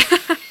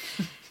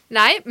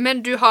 Nei,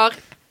 men du har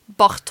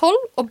Barthold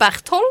og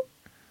Berthold.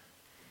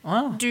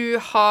 Du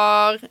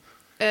har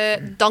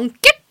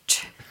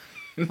Dankert.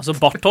 Altså,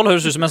 Barthold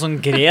høres ut som en sånn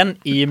gren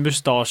i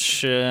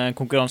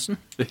mustasjekonkurransen.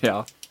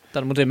 Ja.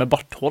 Der du må drive med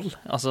Barthold.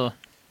 Altså,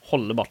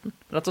 holde barten,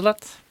 rett og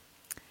slett.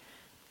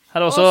 Her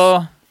er også...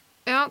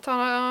 Ja,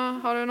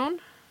 har du noen?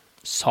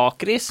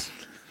 Sakris.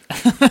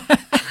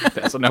 Det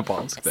er sånn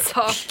japansk, det.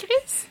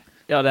 Sakris?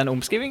 Ja, det er en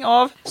omskriving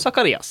av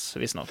Zacharias,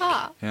 visstnok.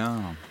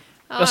 Ja.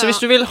 Altså, hvis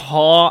du vil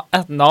ha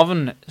et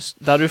navn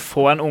der du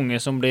får en unge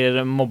som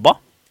blir mobba,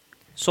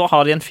 så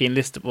har de en fin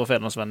liste på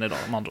Fedrelandsvennen i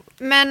dag, om andre.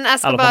 Men jeg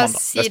skal bare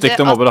si det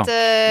at... Det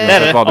er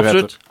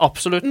det,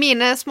 absolutt.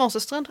 Mine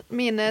småsøstre,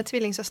 mine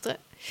tvillingsøstre.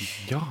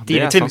 Ja,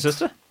 dine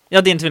tvillingsøstre? Ja,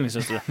 dine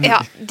tvillingsøstre. Ja,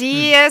 de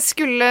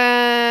skulle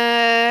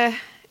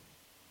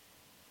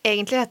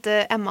egentlig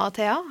hete Emma og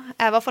Thea.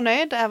 Jeg var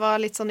fornøyd, jeg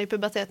var litt sånn i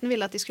puberteten,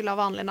 ville at de skulle ha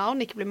vanlige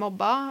navn, ikke bli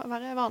mobba,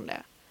 være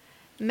vanlige.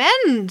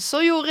 Men så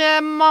gjorde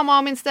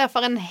mamma og min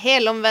stefar en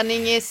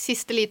helomvending i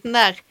siste liten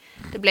der.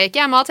 Det ble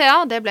ikke Emma og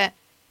Thea, det ble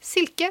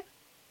Silke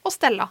og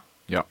Stella.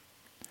 Ja.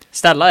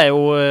 Stella er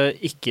jo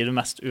ikke det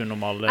mest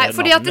unormale navnet. Nei,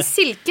 fordi at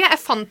Silke, jeg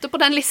fant det på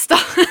den lista.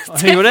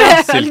 Gjorde det?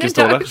 Silke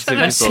står der.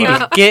 Men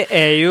silke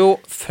er jo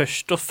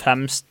først og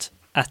fremst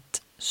et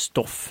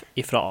stoff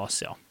fra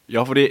Asia.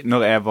 Ja, fordi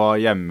når jeg var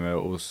hjemme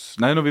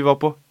når vi var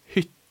på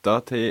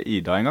hytta til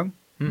Ida en gang,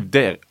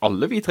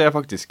 alle vi tre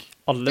faktisk.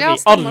 Alle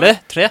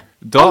tre?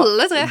 Da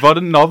var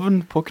det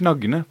navn på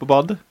knaggene på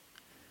badet.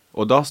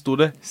 Og da stod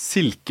det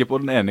silke på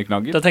den ene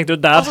knaggen. Da tenkte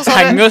du, der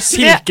henger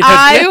silketørkle. Det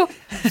er jo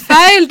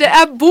feil, det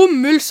er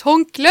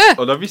bomullshåndkle.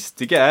 Og da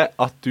visste ikke jeg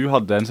at du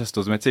hadde en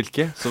søster som het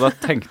Silke, så da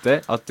tenkte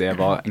jeg at det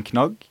var en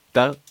knagg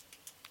der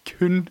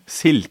kun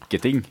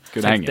silketing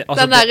kunne henge.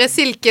 Altså, den der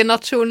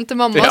silkenasjonen til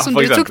mamma som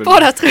du tok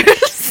på deg,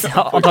 Truls.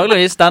 Ja,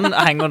 antageligvis, den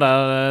henger der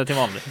til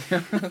vanlig.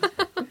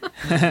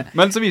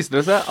 Men så viser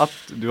det seg at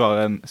du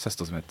har en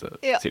søster som heter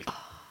Silke.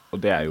 Og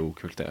det er jo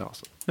kult det,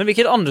 altså. Men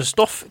hvilket andre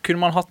stoff kunne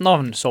man hatt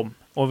navn som?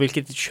 Og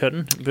hvilket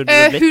kjønn burde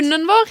det blitt?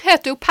 Hunden vår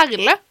heter jo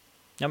Perle.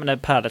 Ja, men det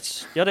er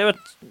perlets. Ja, det er jo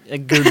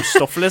et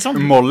gullstoff, liksom.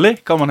 Molly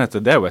kan man hete,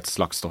 det er jo et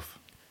slags stoff.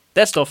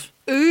 Det er stoff.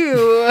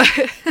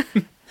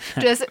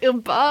 Du er så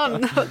urban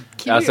og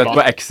kul. Jeg har sett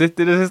på Exit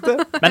i det siste.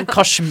 Men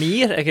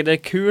Kashmir, er ikke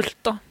det kult,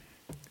 da?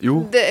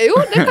 Jo. Det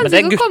kan men det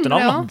er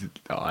guttenavn, da.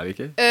 Ja, er det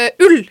ikke?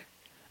 Ull.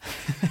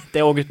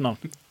 Det er også guttenavn.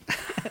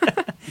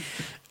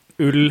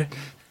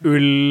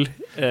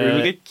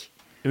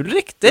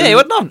 Ulrik, det er jo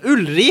et navn.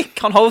 Ulrik,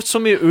 han har så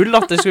mye ull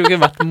at det skulle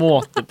ikke vært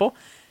måte på.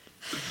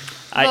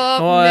 Nei,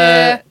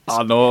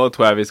 nå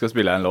tror jeg vi skal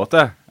spille en låt,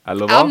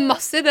 eller hva? Ja,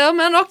 masse ideer,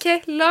 men ok,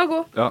 la gå.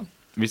 Ja,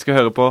 vi skal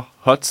høre på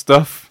Hot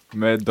Stuff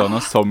med Donna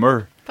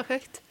Summer.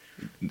 Perfekt.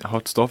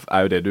 Hot Stuff er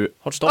jo det du...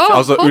 Hot Stuff?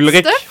 Altså, hot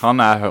Ulrik, stuff?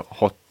 han er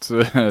hot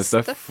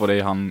stuff fordi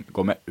han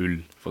går med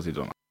ull, for å si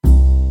det sånn.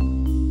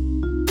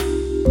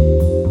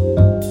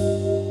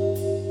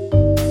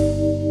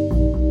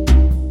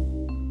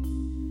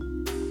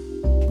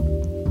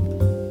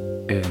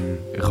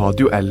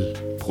 Radio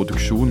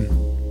L-produksjon.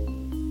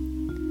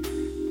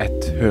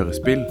 Et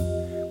hørespill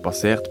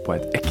basert på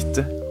et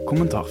ekte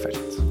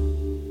kommentarfelt.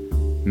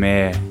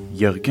 Med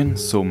Jørgen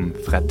som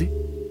Freddy,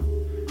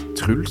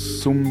 Truls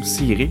som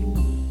Siri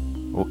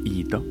og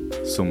Ida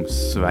som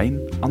Svein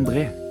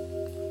André.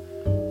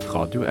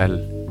 Radio L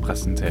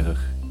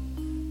presenterer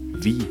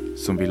Vi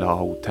som vil ha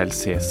Hotel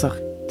Cæsar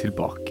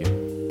tilbake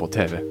på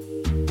TV.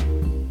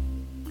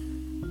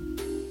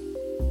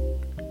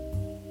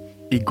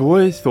 I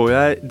går så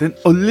jeg den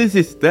aller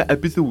siste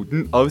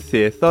episoden av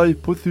Cæsar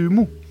på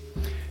Sumo.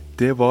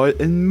 Det var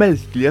en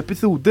merkelig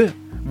episode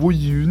hvor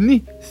Juni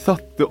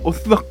satte og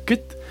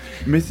snakket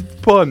med sitt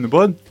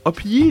barnebarn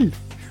Apil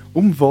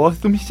om hva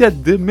som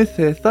skjedde med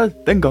Cæsar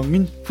den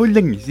gangen for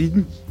lenge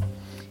siden.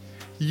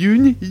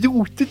 Juni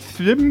rotet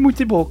frem og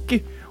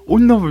tilbake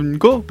og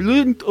navnga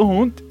blant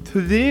annet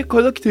 3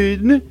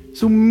 karakterene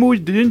som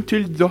morderen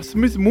til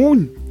Rasmus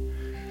Moen.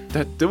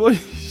 Dette var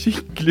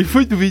skikkelig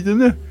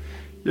forvirrende.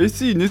 Jeg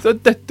synes at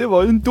dette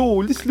var en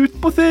dårlig slutt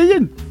på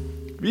serien.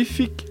 Vi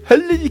fikk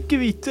heller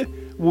ikke vite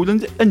hvordan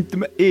det endte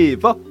med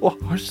Eva og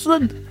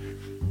Hassan.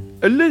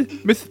 Eller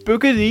med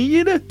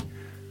spøkeriene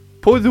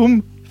på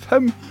rom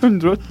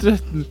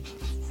 513.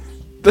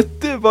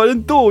 Dette var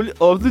en dårlig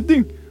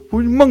avslutning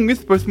hvor mange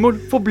spørsmål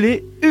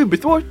forble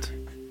ubesvart.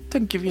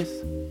 Tenkefjes.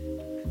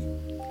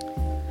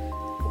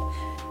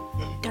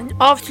 Den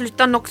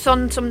avslutta nok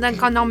sånn som den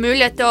kan ha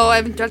mulighet til å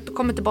eventuelt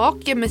komme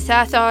tilbake med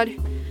Cæsar.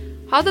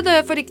 Hadde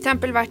det for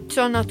eksempel vært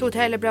sånn at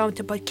hotellet ble om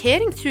til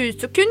parkeringshus,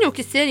 så kunne jo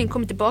ikke serien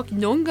komme tilbake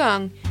noen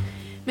gang.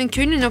 Men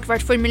kunne nok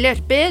vært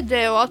formulert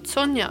bedre, og at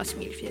Sonja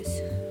smilfjes.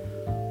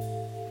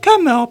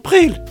 Hvem er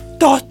April?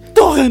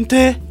 Datteren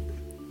til?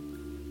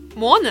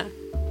 Måne?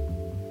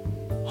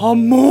 Har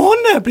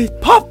Måne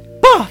blitt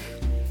pappa?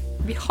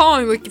 Vi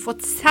har jo ikke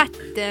fått sett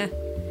det.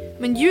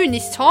 Men Juni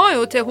sa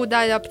jo til hun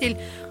der April,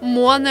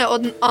 Måne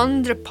og den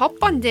andre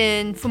pappaen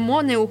din, for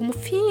Måne er jo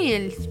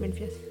homofil,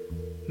 smilfjes.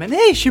 Men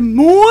er ikke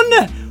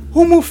Måne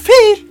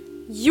homofil?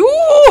 Jo!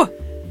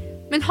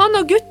 Men han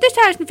og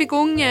guttekjæresten fikk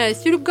unge,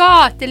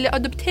 surrogat eller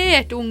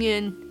adoptert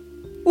ungen.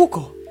 Ok,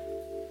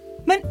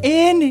 men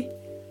enig.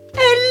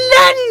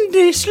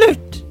 Elendig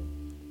slutt!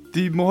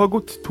 De må ha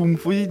gått tom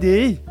for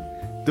ideer.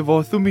 Det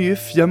var så mye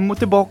frem og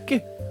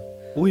tilbake.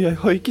 Og jeg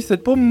har ikke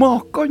sett på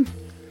maken.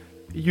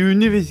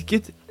 Juni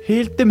virket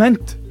helt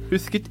dement.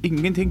 Husket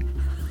ingenting.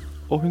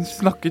 Og hun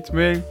snakket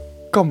med en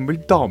gammel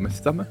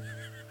damestemme.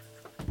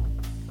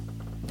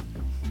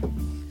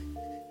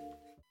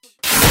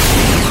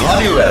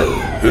 Radio L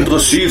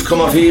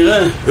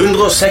 107,4,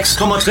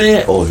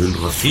 106,3 og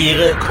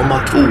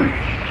 104,2.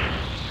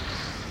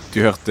 Du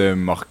hørte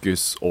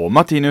Markus og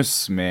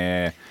Martinus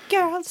med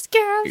Girls,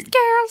 girls,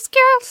 girls,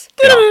 girls.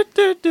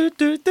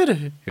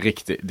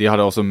 Riktig. De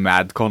hadde også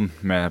Madcon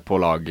med på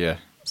laget.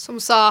 Som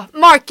sa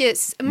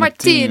Marcus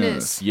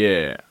Martinus.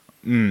 Yeah.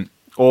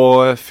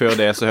 Og før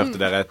det så hørte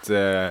dere et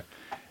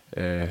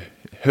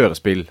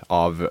hørespill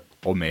av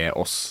og med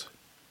oss.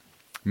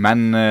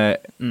 Men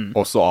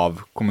også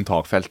av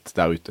kommentarfelt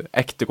der ute.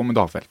 Ekte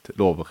kommentarfelt.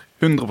 Lover.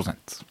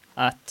 100%.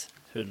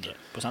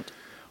 100%.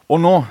 Og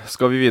nå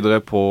skal vi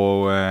videre på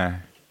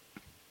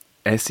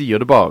Jeg sier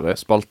det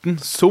bare-spalten,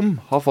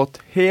 som har fått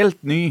helt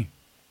ny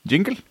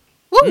jingle.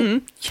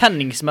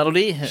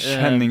 Kjenningsmelodi.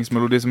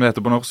 Kjenningsmelodi, som det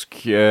heter på norsk.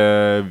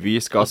 Vi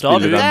skal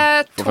spille den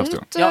for første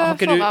gang. Det er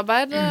tungt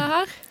forarbeid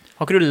her.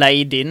 Har ikke du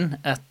leid inn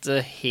et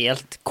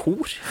helt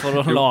kor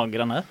for å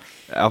lage denne?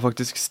 Jeg har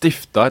faktisk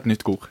stiftet et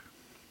nytt kor.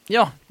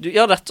 Ja,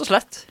 rett og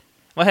slett.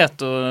 Hva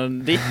heter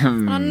de?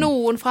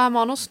 Noen fra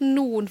Hermanos,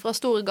 noen fra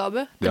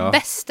Storegabbe. Det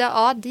beste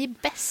av de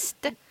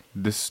beste.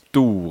 Det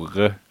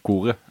store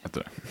koret, heter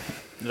det.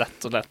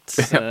 Rett og slett.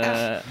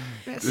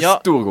 Det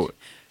store koret.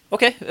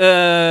 Ok,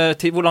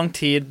 hvor lang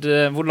tid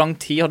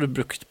har du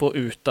brukt på å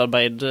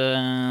utarbeide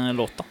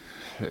låta?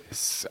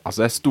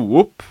 Altså, jeg sto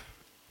opp,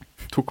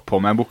 tok på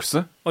meg en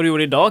bukse. Og du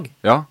gjorde det i dag?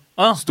 Ja,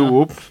 sto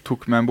opp,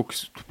 tok på meg en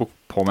bukse. Før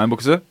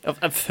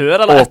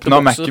eller etter bukse?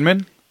 Åpnet Mac'en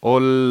min,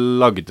 og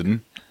lagde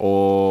den,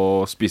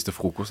 og spiste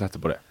frokost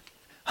etterpå det.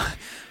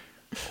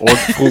 Og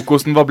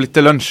frokosten var blitt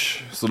til lunsj,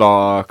 så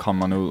da kan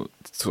man jo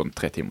sånn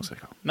 3 timer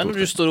cirka. Men når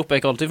du står opp, er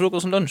ikke alltid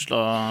frokost som lunsj da,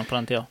 på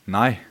den tida?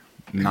 Nei,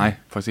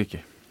 faktisk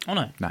ikke.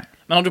 Nei. Nei.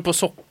 Men har du på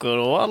sokker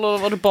da, eller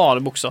var det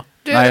bare buksa?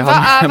 Hva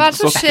er det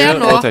som skjer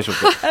nå?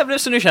 Jeg ble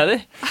så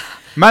nysgjerrig.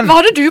 Men, hva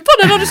hadde du på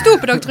det da du sto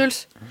på dag,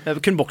 Truls?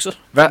 Kun bokser.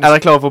 Er dere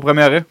klare for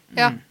premiere?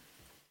 Ja.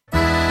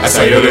 Jeg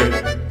sier det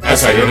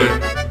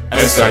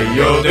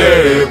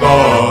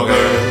bare.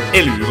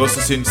 Jeg lurer så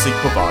sinnssykt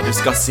på hva du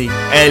skal si.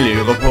 Jeg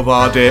lurer på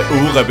hva det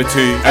ordet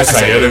betyr. Jeg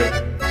sier det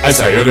bare. Jeg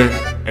sier det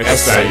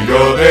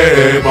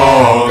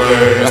bare.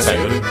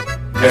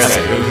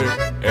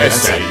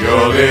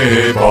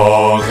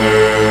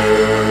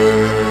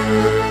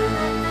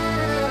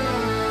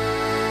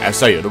 Jeg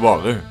sier det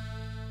bare.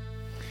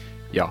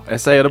 Ja, jeg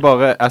sier det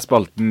bare er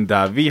spalten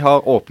der vi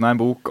har åpnet en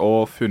bok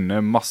og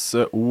funnet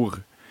masse ord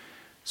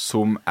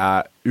som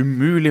er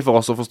umulig for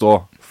oss å forstå,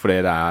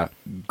 fordi det er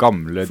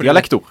gamle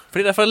dialektord.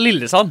 Fordi det er fra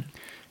Lillesand.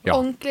 Ja.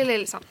 Ordentlig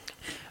Lillesand.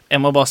 Jeg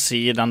må bare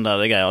si den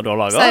der greia du har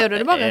laget. Sier du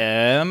det bare?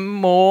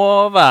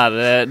 Må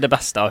være det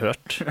beste jeg har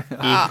hørt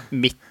i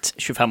mitt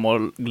 25 år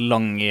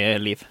lange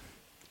liv.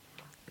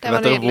 Det var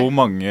Vet dere nydelig. hvor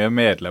mange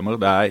medlemmer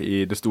det er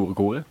i det store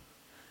koret?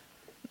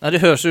 Nei,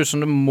 det høres ut som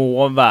det må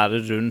være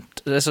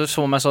rundt. Det er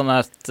som sånn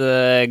et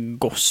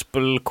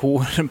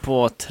gospelkor på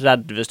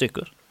 30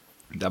 stykker.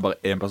 Det er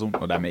bare én person,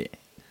 og det er meg.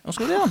 Og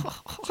så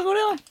går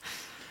det an.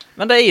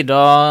 Men det er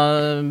Ida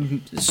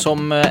som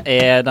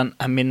er den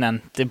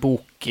eminente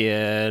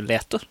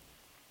bokleter.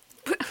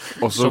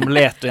 Også Som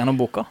leter gjennom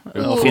boka.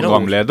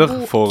 programleder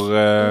for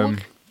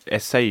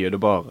Jeg sier det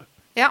bare.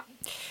 Ja.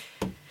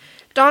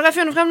 Da har jeg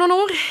funnet frem noen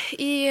ord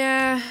i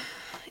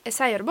Jeg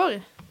sier det bare.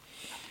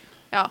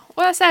 Ja,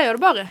 og jeg sier det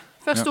bare.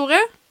 Første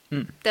ordet,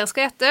 dere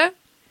skal gjette.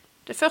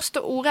 Det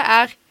første ordet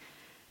er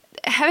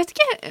Jeg vet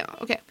ikke, ja,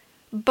 ok.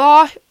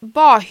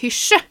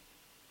 Bahysje.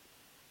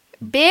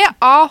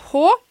 Bahysje.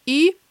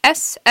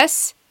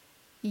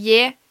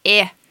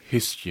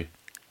 Hysje.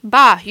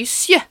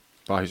 Bahysje.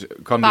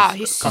 Kan du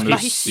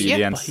si det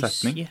i en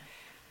setning?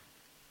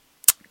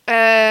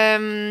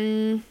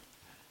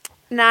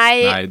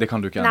 Nei, det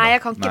kan du ikke enda. Nei,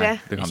 jeg kan ikke det.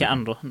 Ikke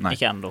enda.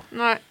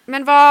 Nei,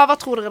 men hva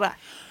tror dere det er?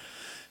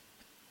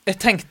 Jeg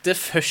tenkte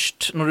først,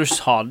 når du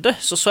sa det,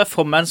 så jeg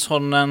for meg en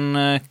sånn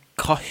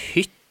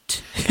kahytt.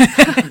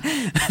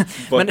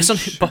 Men en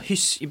sånn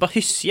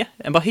bahysje.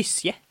 En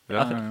bahysje.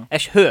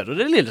 Jeg hører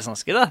det lille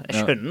svenske der. Jeg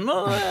skjønner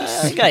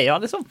greia,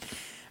 liksom.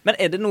 Men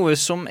det noe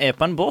som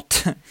på en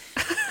båt?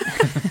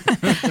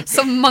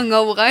 Som mange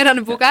av ordene i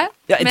denne boka er.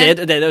 Ja,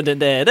 det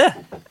det?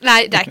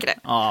 Nei, det er ikke det.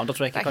 Da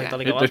tror jeg ikke jeg kan ta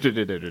det likevel.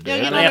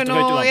 Jørgen, har du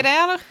noe i det,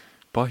 eller?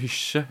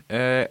 Bahysje.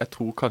 Jeg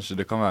tror kanskje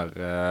det kan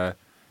være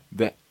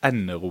det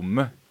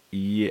enderommet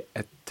i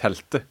et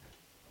telte.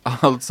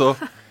 Altså,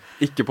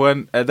 ikke på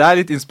en... Det er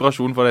litt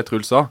inspirasjon for det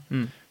Truls sa,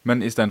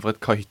 men i stedet for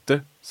et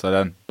kajte, så er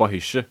det en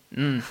bahysje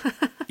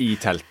i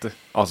teltet.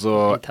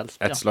 Altså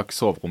et slags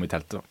soverom i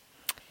teltet, da.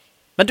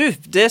 Men du,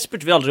 det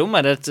spurte vi aldri om.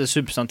 Er det et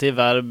substantiv,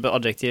 verb,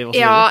 adjektiv og så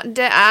videre? Ja,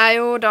 det er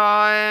jo da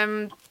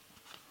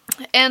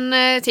en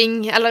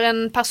ting, eller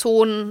en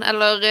person,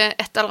 eller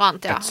et eller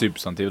annet, ja. Et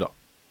substantiv, da.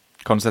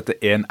 Kan du sette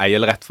en ei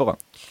eller rett foran?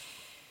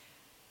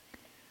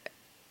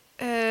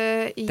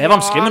 Det er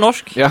vanskelig med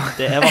norsk. Ja.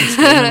 Det er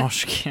vanskelig med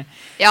norsk.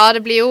 Ja,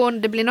 det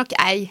blir nok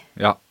ei.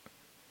 Ja.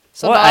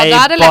 Så da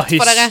er det lett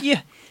for dere. Ja.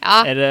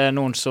 Er det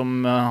noen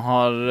som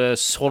har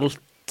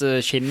solgt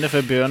skinnet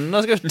for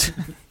bjørnene, skutt?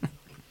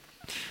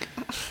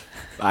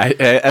 Nei,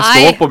 jeg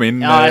står på min.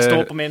 Ja, jeg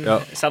står på min.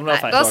 Selv om det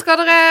er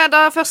feil.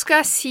 Da først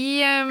skal jeg si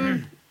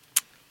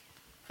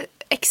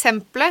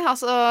eksemplet,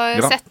 altså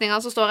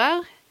setningen som står her.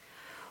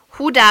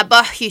 Hun der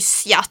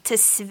bahysja til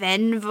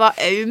Sven var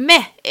au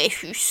med. Jeg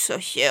husker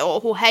ikke,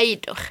 og hun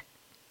heider.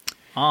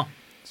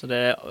 Så det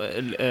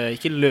er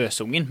ikke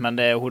løsungen, men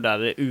det er hun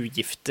der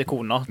ugifte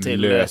kona til...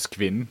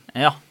 Løskvinnen.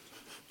 Ja,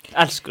 jeg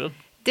elsker den.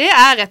 Det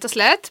er rett og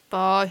slett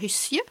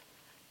bahysje.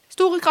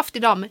 Store,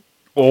 kraftige dame.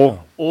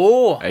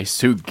 Ei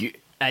sugge.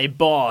 Ei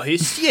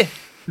bahysje.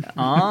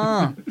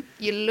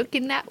 You're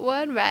looking at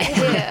one right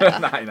here.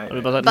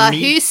 Nei.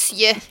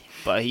 Bahysje.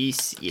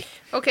 Bahysje.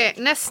 Ok,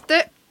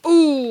 neste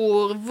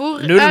ord.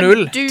 Hvor 0-0 er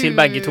du? til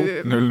begge to.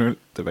 0-0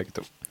 til begge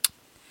to.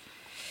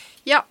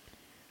 Ja.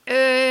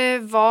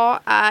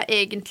 Hva er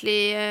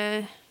egentlig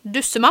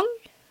dussemang?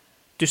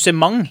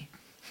 Dussemang?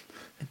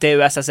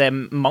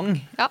 D-U-S-S-E-mang?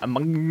 Ja.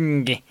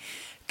 Mang.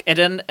 Er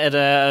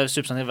det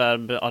substantiv,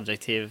 verb,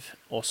 adjektiv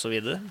og så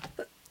videre?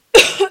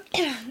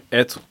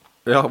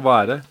 Ja,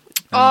 hva er det?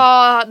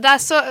 Det er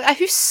så... Jeg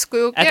husker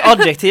jo ikke... Et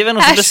adjektiv er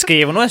noe som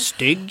beskriver noe.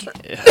 Stygg,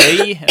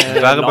 høy,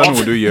 Verb er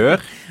noe du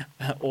gjør.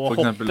 Og For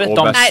eksempel, hoppe, og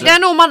danse. Nei, det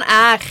er noe man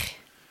er.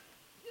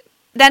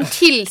 Det er en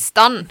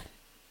tilstand.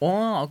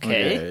 Ok.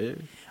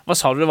 Hva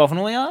sa du det var for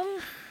noe, Jan?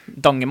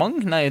 Dangemang?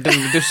 Nei,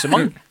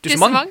 dussemang.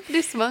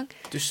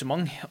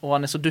 Dussemang. Og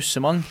han er så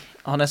dussemang.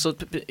 Han er så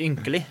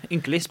ynkelig.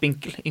 Ynkelig,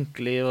 spinkel,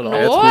 ynkelig. Nå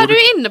er du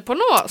inne på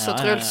noe, så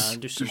Truls.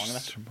 Ja,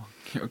 dussemang.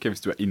 Ok,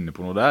 hvis du er inne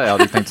på noe der. Jeg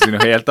hadde ikke tenkt å si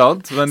noe helt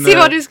annet. Men, Si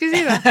hva du skulle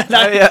si da.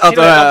 Nei, at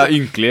jeg er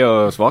ynkelig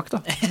og svak,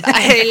 da.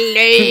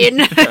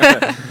 Løgn.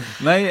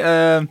 Nei,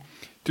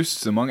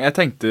 dussemang.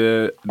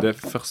 Det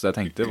første jeg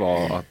tenkte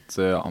var at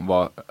han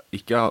var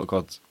ikke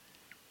akkurat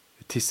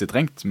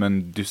tissetrengt,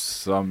 men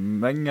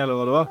dussameng, eller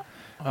hva det var.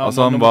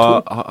 Altså, han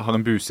har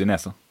en buse i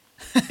nesa.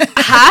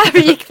 Hæ?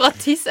 Vi gikk fra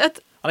tisset.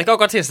 Han er ikke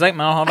akkurat tissetrengt,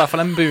 men han har i hvert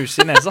fall en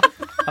buse i nesa.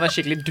 Han er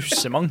skikkelig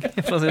dussemang,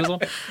 for å si det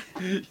sånn.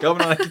 Ja,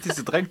 men han er ikke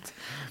tissetrengt.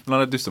 Men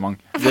han er dussemang.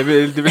 Det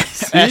vil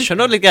si. Jeg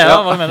skjønner litt greier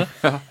hva du mener.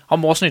 Han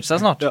må snytte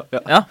seg snart.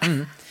 Ja.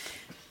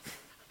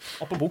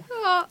 Apropos.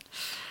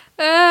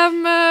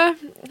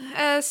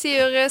 Jeg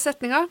sier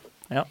setninga.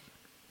 Ja.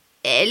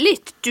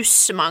 Litt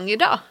dussemang i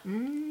dag.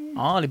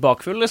 Litt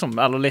bakfull, liksom.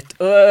 Eller litt...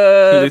 hva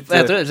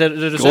heter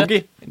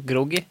det?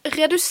 Groggy.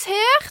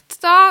 Redusert,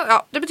 da. Ja,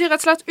 det betyr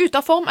rett og slett ut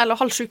av form eller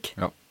halvsjuk.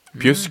 Ja.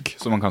 Pjusk,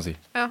 som man kan si.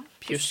 Ja.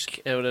 Pjusk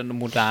er jo den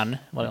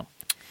moderne varianten.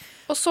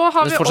 Og så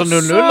har vi også... fortsatt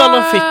 0-0,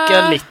 eller fikk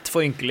jeg litt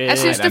for ynkelig? Jeg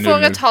synes du får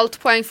 0-0. et halvt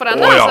poeng for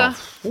denne, Ja. altså.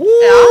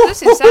 Ja, det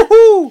synes jeg.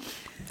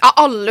 Av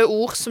alle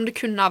ord som det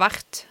kunne ha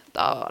vært.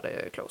 Da var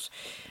det close.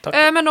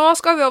 Men nå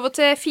skal vi over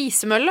til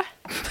fisemølle.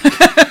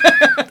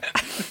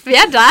 Vi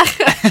er der.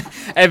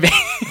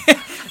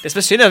 Det som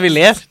er synd er at vi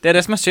ler. Det er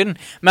det som er synd.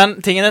 Men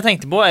tingen jeg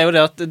tenkte på er jo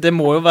det at det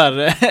må jo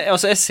være...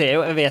 Altså,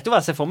 jeg vet jo hva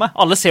jeg ser for meg.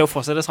 Alle ser jo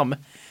for seg det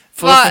samme.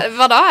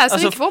 Hva da? Jeg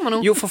ser ikke for meg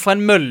noe. Jo, for å få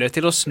en mølle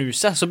til å snu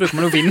seg, så bruker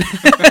man jo vind.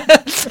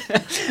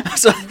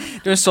 Altså,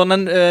 det er jo sånn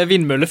en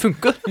vindmølle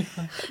funker.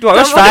 Du har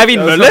jo en svær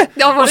vindmølle,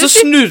 og så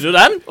snurrer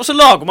den, og så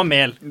lager man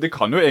mel. Det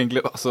kan jo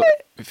egentlig... Altså,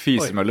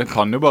 fisemølle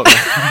kan jo bare...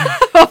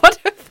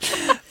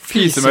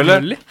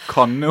 Fisemølle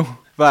kan jo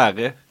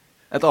være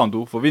et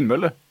annet ord for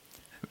vindmølle.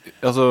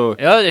 Altså,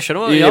 ja, det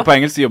skjønner jeg. På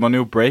engelsk sier man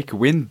jo break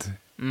wind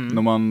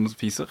når man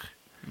fiser.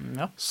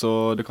 Ja.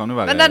 Så det kan jo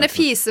være... Men denne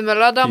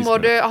fisemølla, da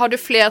har du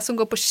flere som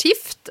går på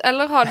skift,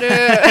 eller har du...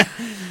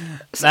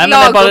 Nei,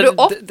 lager du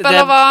opp,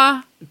 eller hva?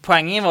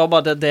 Poenget var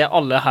bare det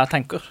alle her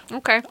tenker.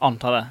 Ok.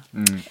 Antar det.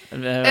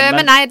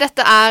 Men nei,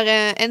 dette er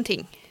en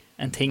ting.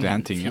 En ting. Det er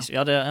en ting, ja.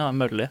 Ja, det er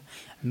mølle.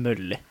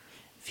 Mølle.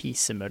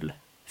 Fisemølle.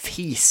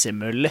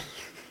 Fisemølle.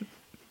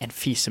 En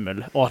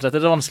fisemølle. Dette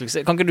er det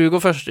vanskeligste. Kan ikke du gå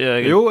først,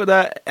 Jørgen? Jo,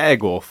 jeg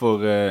går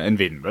for en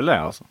vindmølle,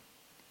 altså.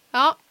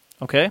 Ja.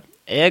 Ok.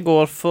 Jeg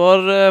går for...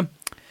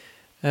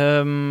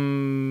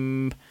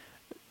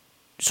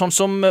 sånn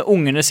som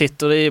ungene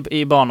sitter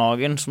i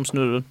barnehagen som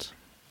snurrer rundt.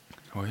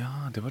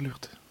 Ja, det var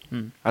lurt.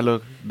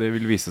 Eller det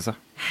vil vise seg.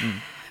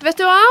 vet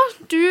du hva?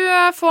 Du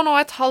får nå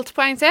et halvt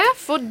poeng til,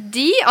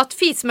 fordi at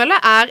fisemølle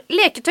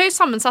leketøy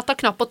sammensatt av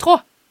knapp og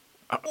tråd.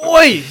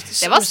 Oi!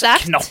 Det var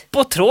sterkt. Knapp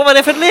og tråd, hva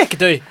det for et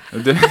leketøy?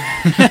 Du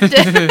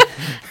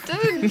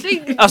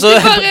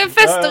bare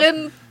fester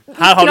en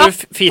her har knapp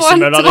du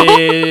fisemøller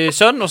i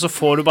sønn, og så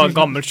får du bare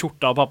gammel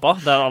skjorte av pappa,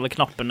 der alle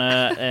knappene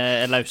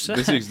løse.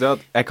 Det sykeste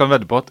at jeg kan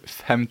vedde på at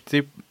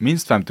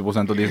minst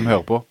 50% av de som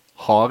hører på,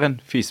 har en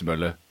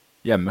fisemølle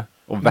hjemme.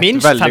 Og vet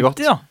minst veldig 50, godt.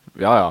 ja?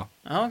 Ja.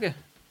 Ja, ok.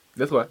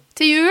 Det tror jeg.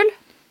 til jul.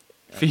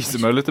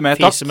 Fisemølle til meg,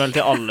 takk. Fisemølle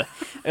til alle.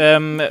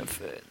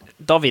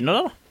 Da vinner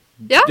det, da.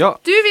 Ja,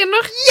 du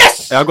vinner.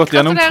 Jeg har gått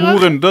gjennom 2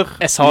 runder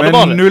Jeg sa det med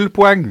bare. 0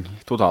 poeng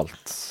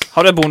totalt.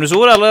 Har du et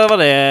bonusord, eller var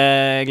det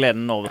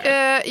gleden over?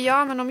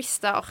 Ja, men nå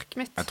mistet jeg arket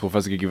mitt. Jeg tror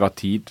faktisk ikke vi har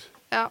tid.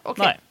 Ja, ok.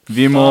 Nei.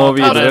 Vi må Da tar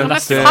vi videre Det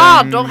til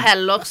fader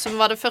heller, som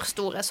var det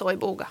første ordet jeg så i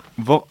boka.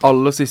 vår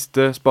aller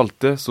siste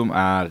spalte, som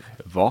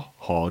Hva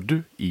har du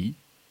i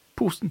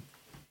posen?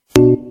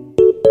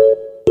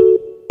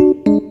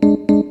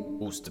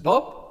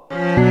 Ostepop.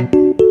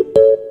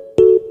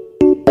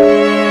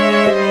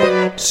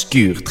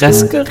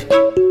 Skurtresker.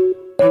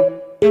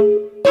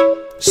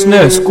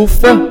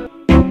 Snøskuffe.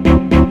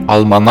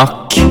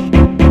 Almanakk.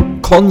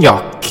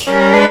 Konjakk.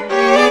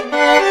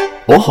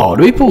 Hva har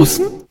du i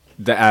posen?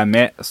 Det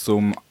vi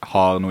som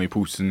har noe i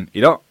posen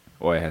i dag,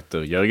 og jeg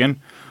heter Jørgen,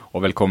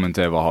 og velkommen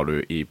til Hva har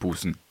du i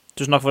posen?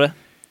 Tusen takk for det.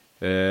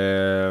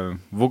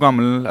 Hvor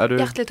gammel du?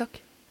 Hjertelig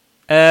takk.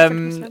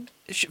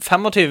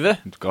 25.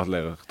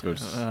 Gratulerer,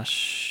 Truls. Vær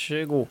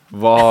så god.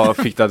 Hva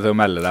fikk deg til å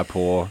melde deg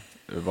på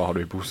Hva har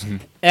du i posen?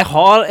 Jeg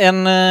har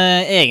en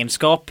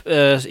egenskap,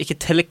 ikke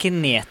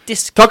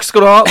telekinetisk. Takk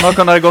skal du ha. Nå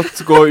kan dere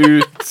godt gå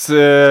ut,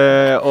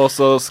 og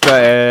så skal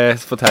jeg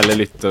fortelle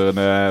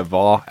lytterne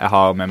hva jeg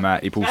har med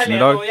meg i posen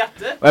i dag. Og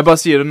jeg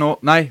bare sier det nå.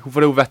 Nei,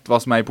 fordi hun vet hva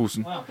som er i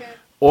posen.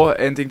 Og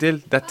en ting til.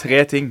 Det er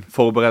 3 ting.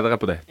 Forbereder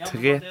deg på det.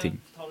 3 ting.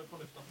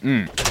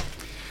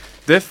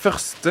 Det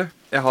første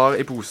jeg har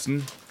i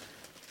posen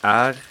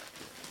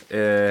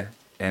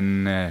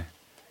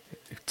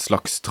et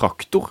slags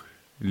traktor.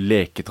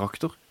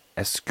 Leketraktor.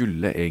 Jeg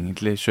skulle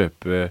egentlig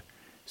kjøpe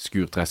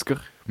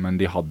skurtresker, men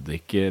de hadde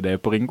ikke det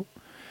på Ringo.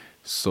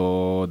 Så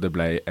det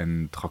ble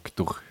en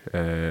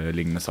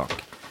traktor-lignende sak.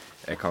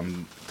 Jeg kan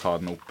ta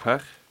den opp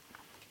her.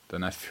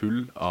 Den er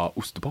full av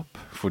ostepop,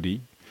 fordi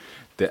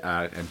det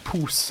en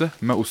pose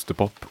med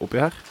ostepop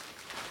oppi her.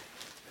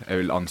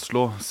 Jeg vil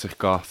anslå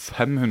ca.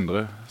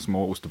 500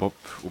 små ostepop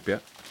oppi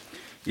her.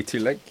 I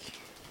tillegg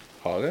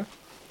har jeg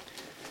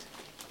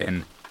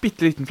en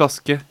bitteliten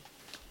flaske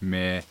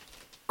med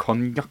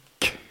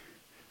konjakk,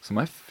 som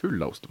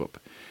full av ostepop.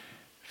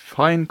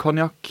 Fine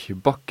konjakk,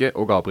 Bakke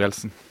og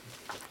Gabrielsen.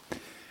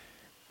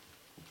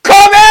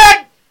 Kom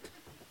igjen!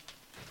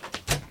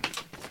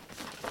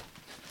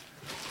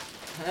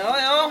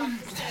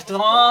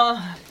 Ja.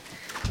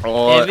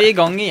 Da vi i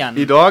gang igjen.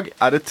 I dag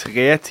det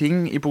 3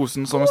 ting i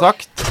posen, som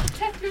sagt.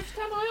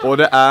 Og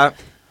det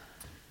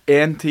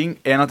en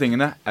av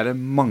tingene det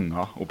mange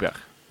av oppi her.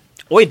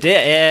 Oi, det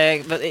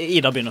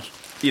Ida begynner.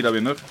 Ida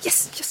begynner.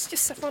 Yes,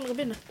 jeg får aldri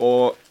begynne.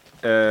 Og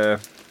 3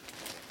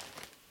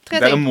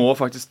 dere ting. må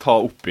faktisk ta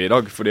oppi i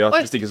dag, fordi at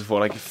hvis ikke så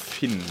får dere ikke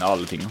finne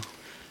alle tingene.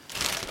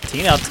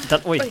 Tingen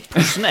at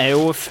posen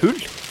jo full,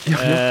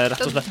 rett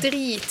og Det slett.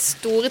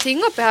 dritstore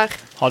ting oppi her.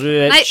 Har du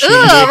Nei, chili?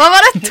 hva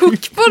var det jeg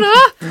tok på nå?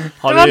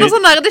 Har Det var du- noe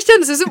sånn der, det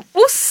kjennes ut som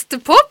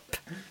ostepop.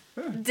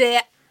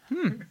 Det...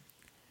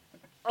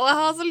 Og jeg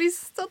har så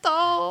lyst til å ta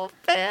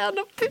opp en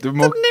og putte Du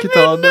må den i ikke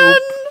ta det opp.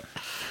 munnen.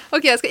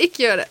 Ok, jeg skal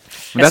ikke gjøre det.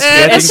 Men det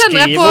Jeg 3 ting. kjenner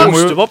jeg på... Skriver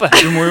ostepop, jeg.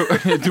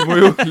 Du må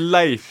jo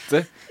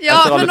leite Ja,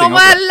 etter alle men nå må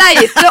tingene. jeg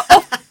leite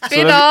oppi Så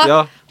det- da.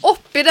 ja.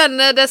 Oppi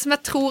denne, det som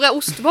jeg tror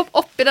ostepop,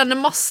 oppi denne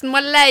massen må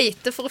jeg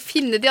leite for å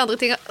finne de andre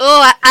tingene.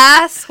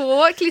 Jeg så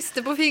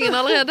klister på fingrene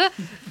allerede.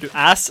 Du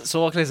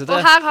så klissete.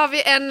 Og her har vi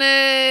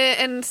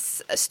en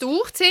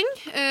stor ting.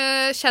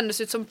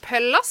 Kjennes ut som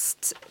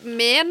pøllast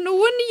med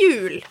noen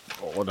hjul.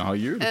 Den har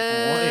hjul.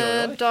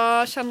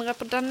 Da kjenner jeg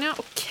på den, ja.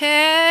 Ok,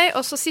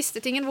 og så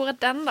siste tingen. Hvor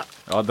den da?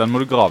 Ja, den må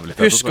du grave litt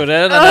etter, Husker tror du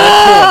jeg. det Jeg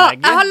har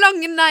pålegget?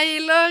 lange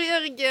negler,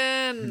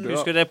 Jørgen.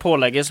 Husker du det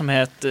pålegget som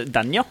het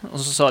Denja? Og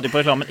så sa de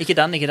på reklamen, ikke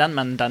den,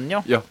 men Denja.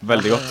 Ja,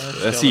 veldig godt.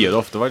 Jeg sier det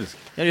ofte, faktisk.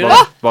 Ja, du gjør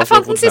Bare- det. bare Jeg for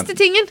fant den siste produsenten.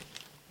 tingen.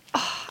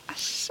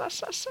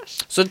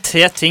 Æsj. Så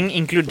 3 ting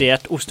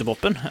inkludert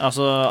ostepoppen.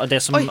 Altså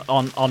det som Oi.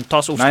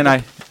 antas ostepop.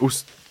 Nei,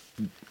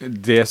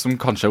 det som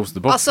kanskje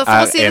ostepop, Altså, for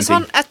å si det en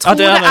sånn, ting. jeg tror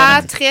det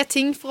er- det 3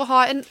 ting for å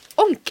ha en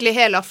ordentlig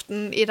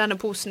helaften i denne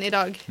posen i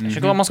dag. Jeg skjønner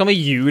ikke hva man skal med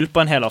jul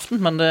på en helaften,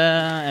 men det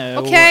jo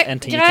Ok, en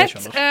ting jeg greit.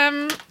 ikke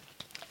skjønner.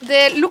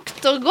 Det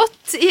lukter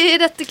godt i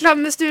dette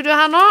klamme studioet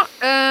her nå.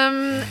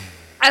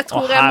 Jeg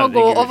tror Å, jeg må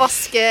gå herregud. og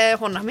vaske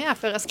hånda mi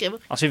før jeg skriver.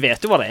 Altså, vi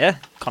vet jo hva det er.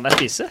 Kan jeg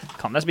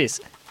spise?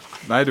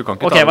 Nei, du kan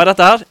ikke Ok, ta hva det.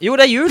 dette her? Jo,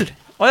 det er jul.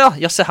 Å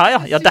ja, se her, ja.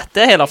 Ja, dette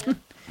er helaften.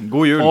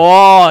 God jul.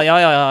 Ja,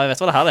 jeg vet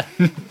hva det her er.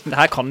 Det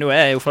her kan jo jeg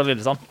er jo fra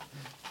Lillesand.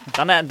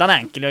 Den er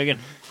enkel, Jørgen.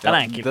 Den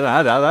er enkel. Det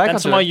er Den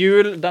som har kanskje.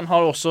 jul, den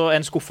har også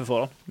en skuffe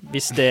foran.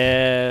 Hvis det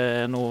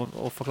er noe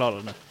å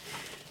forklare det.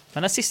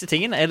 Men den siste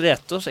tingen, jeg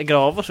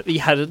graver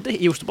iherdig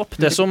i ostepop.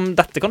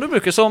 Dette kan du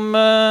bruke som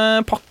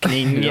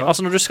pakning.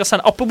 Altså når du skal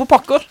sende, apropos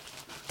pakker,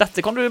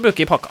 dette kan du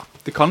bruke i pakka.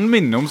 Det kan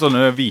minne om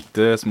sånne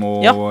hvite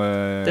små... Ja,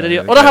 det er det de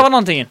gjør. Og det her var den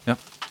andre tingen. Ja,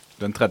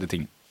 den tredje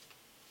tingen.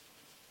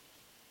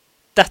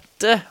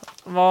 Dette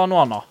var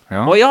noe annet.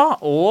 Ja.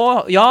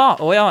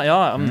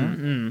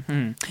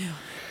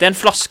 Det er en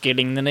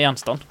flaskelignende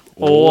gjenstand.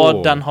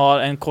 Og den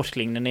har en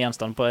korklignende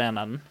gjenstand på en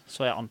enden.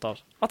 Så jeg antar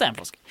at det er en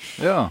flaske.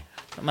 Ja.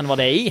 Men hva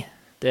det er i?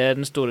 Det er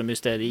den store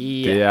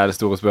mysteriet. Det er det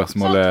store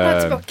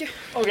spørsmålet.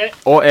 Okay.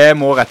 Og jeg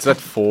må rett og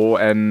slett få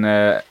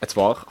et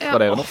svar fra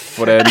dere nå.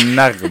 For det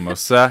nærmer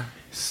seg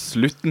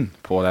slutten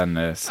på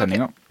denne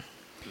sendingen.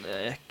 Det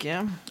er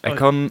ikke...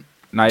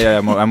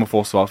 Jeg må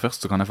få svar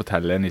først, så kan jeg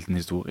fortelle en liten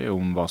historie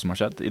om hva som har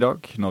skjedd i dag,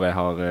 når jeg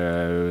har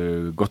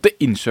gått til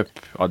innkjøp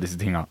av disse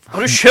tingene.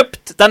 Har du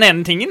kjøpt den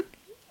ene tingen?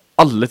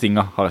 Alle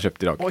tingene har jeg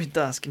kjøpt i dag. Oi,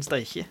 dæsken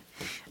steike.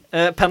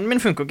 Pennen min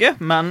funker ikke,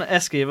 men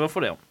jeg skriver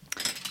for det også.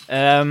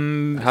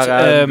 Her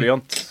er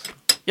blyant.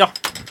 Ja,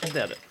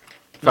 det er det.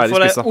 Ferdig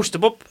får jeg spissa.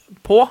 ostepop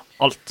på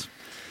alt.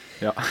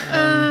 Ja.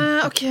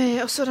 Ok,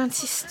 og så den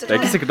siste. Det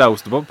er ikke sikkert det er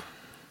ostepop.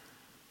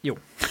 Jo.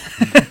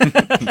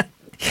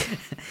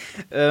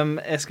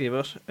 Jeg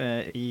skriver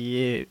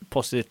i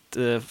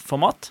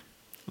post-it-format.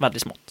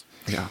 Veldig smått.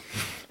 Ja.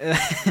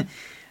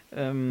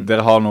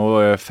 Dere har nå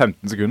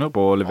 15 sekunder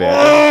på å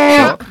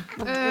levere.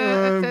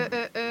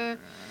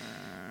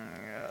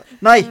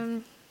 Nei,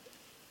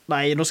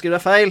 nå skriver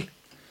jeg feil.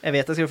 Jeg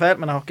vet jeg skriver feil,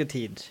 men jeg har ikke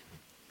tid.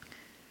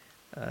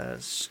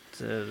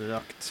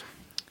 Strakt.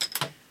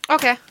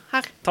 Ok,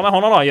 her. Ta meg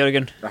hånda da,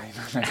 Jørgen. Nei.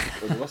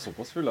 Du var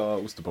såpass full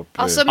av ostepop.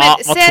 Altså,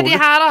 se de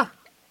her da.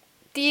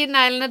 De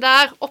neglene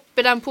der,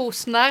 oppi den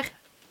posen der.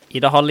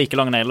 Ida har like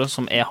lange negler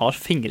som jeg har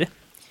fingre.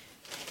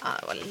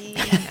 Det var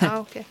ja,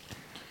 ok.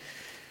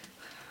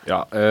 Ja,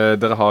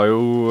 dere har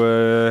jo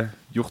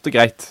gjort det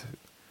greit.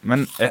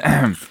 Men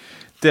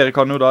dere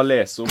kan jo da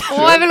lese opp selv.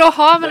 Jeg vil også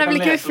ha, men jeg vil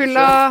ikke bli full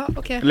av...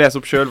 Okay. Lese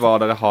opp selv hva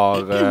dere har...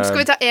 Skal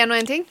vi ta en og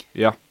en ting?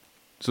 Ja.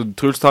 Så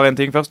Truls tar en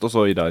ting først, og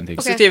så Ida en ting.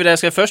 Okay. Så skriver det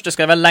jeg skrev først. Det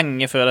skrev jeg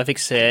lenge før jeg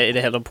fikk se i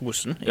det hele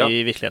posen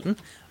i virkeligheten.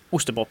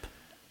 Ostepop.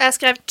 Jeg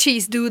skrev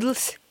cheese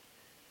doodles.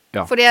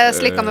 Ja. Fordi jeg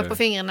slikket meg på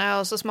fingrene,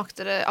 og så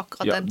smakte det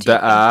akkurat den typen. Det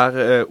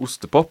er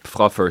ostepop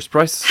fra First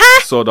Price.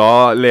 Hæ? Så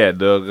da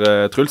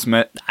leder Truls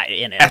med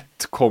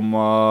 1,01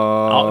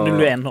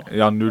 nå.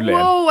 Ja, 0,1.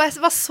 Wow, jeg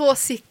var så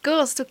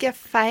sikker, og så tok jeg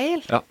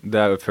feil. Ja, det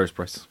er First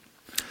Price.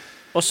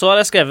 Og så har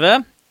jeg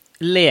skrevet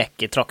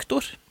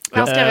leketraktor.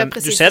 Ja.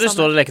 Du ser det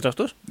står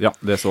leketraktor? Ja,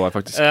 det så jeg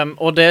faktisk.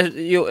 Og det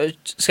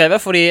skrev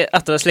jeg fordi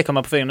etter jeg slikket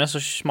meg på fingrene, så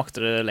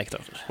smakte det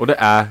leketraktor. Og det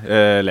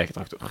er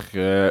leketraktor.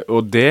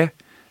 Og det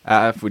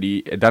er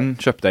fordi den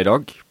kjøpte jeg i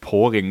dag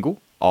på Ringo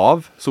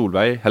av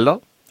Solveig Heldal.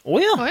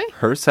 Oi.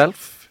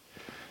 Herself.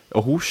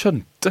 Og hun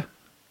skjønte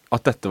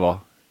at dette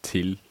var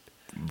til...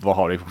 Hva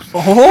har de i posen?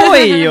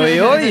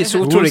 Oi. Så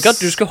hun trodde ikke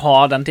at du skulle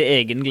ha den til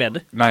egen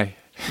glede. Nei.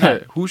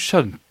 Hun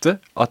skjønte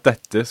at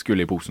dette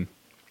skulle i posen.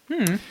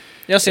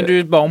 Ja, siden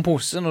du ba om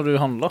pose når du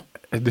handler.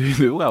 Det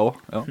gjorde jeg også,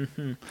 ja.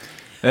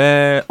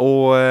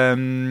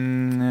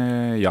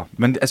 Ja,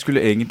 men jeg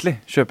skulle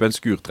egentlig kjøpe en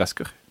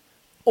skurtresker.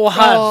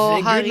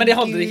 Herregud, men de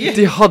hadde det ikke.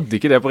 De hadde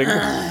ikke det på Ringo.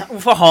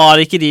 Hvorfor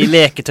har ikke de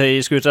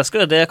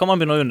leketøy-skurtreskere? Det kan man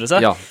begynne å undre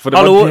seg. Ja, for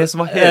det var det som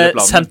var hele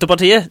planen.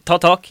 Senterpartiet, ta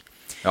tak.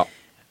 Ja.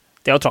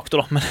 Det er jo traktor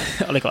da, men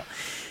allikevel.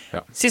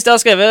 Ja. Sist jeg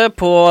har skrevet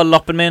på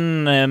lappen min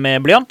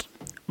med blyant,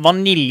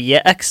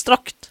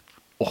 vaniljeekstrakt.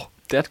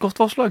 Det er et godt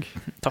forslag.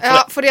 Takk for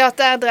det. Fordi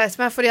at jeg dreide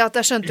meg, fordi at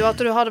jeg skjønte jo at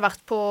du hadde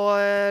vært på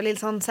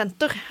Lillesand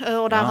Senter,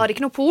 og der har de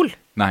ikke noe pol.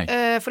 Nei.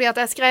 Fordi at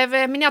jeg skrev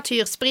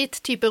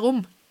miniatyrsprit type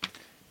rom.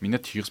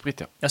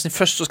 Miniatyrsprit, ja. Ja, så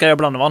først så skrev jeg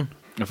blandevann.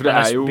 Ja, for det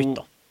er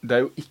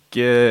jo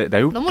ikke... Det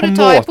er jo nå må du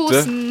ta i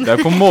posen. Det er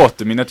jo på en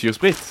måte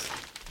miniatyrsprit.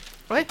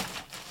 Oi.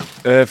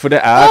 For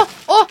det er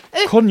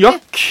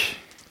konjakk.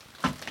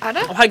 Er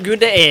det? Herregud,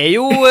 det er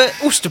jo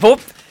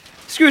ostepop,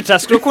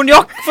 skutresker og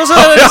konjakk, for så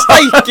er det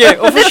steike.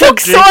 Det tok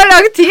så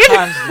lang tid.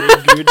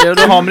 Herregud, det er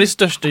du har med de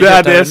største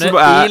kjøttøyene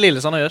i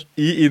Lillesand å gjøre.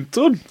 I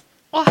introen.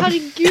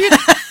 Herregud.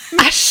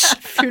 Æsj,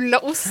 full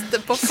av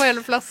ostepop på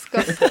hele flaska.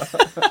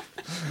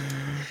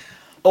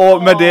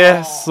 Og med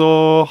det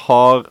så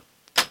har...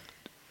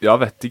 Ja,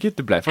 vet ikke,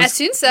 det ble faktisk... Jeg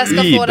synes jeg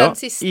skal få den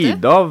siste.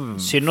 Ida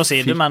synd å si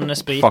det, men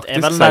sprit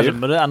er vel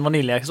nærmere enn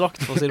vaniljeekstrakt,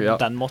 for å si det på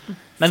den måten.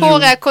 Men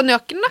får jeg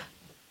konjakken da?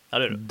 Ja,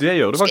 det gjør du. Det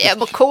gjør du faktisk. Skal jeg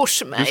bare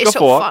kose meg i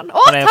sofaen?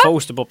 Kan jeg få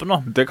ostepoppen nå?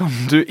 Det kan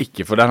du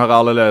ikke, for den har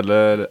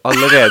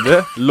allerede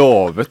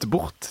lovet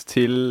bort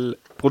til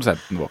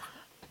produsenten vår.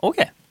 Ok.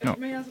 Ja.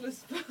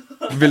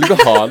 Vil du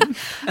ha den?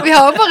 Vi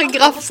har bare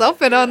grafsa opp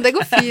i den, det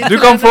går fint. Du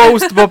kan få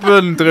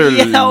ostepoppen,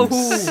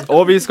 Truls.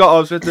 Og vi skal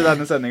avslutte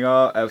denne sendingen.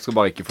 Jeg skal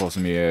bare ikke få så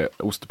mye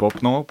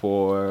ostepop nå på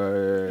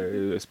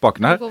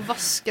spaken her. Jeg går og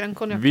vaske den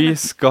konjakken. Vi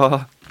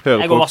skal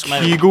høre på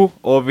Kygo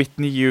og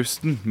Whitney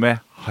Houston med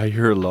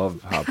Higher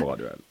Love her på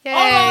Radio L.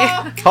 Yay.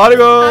 Ha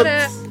det godt! Ha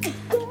det.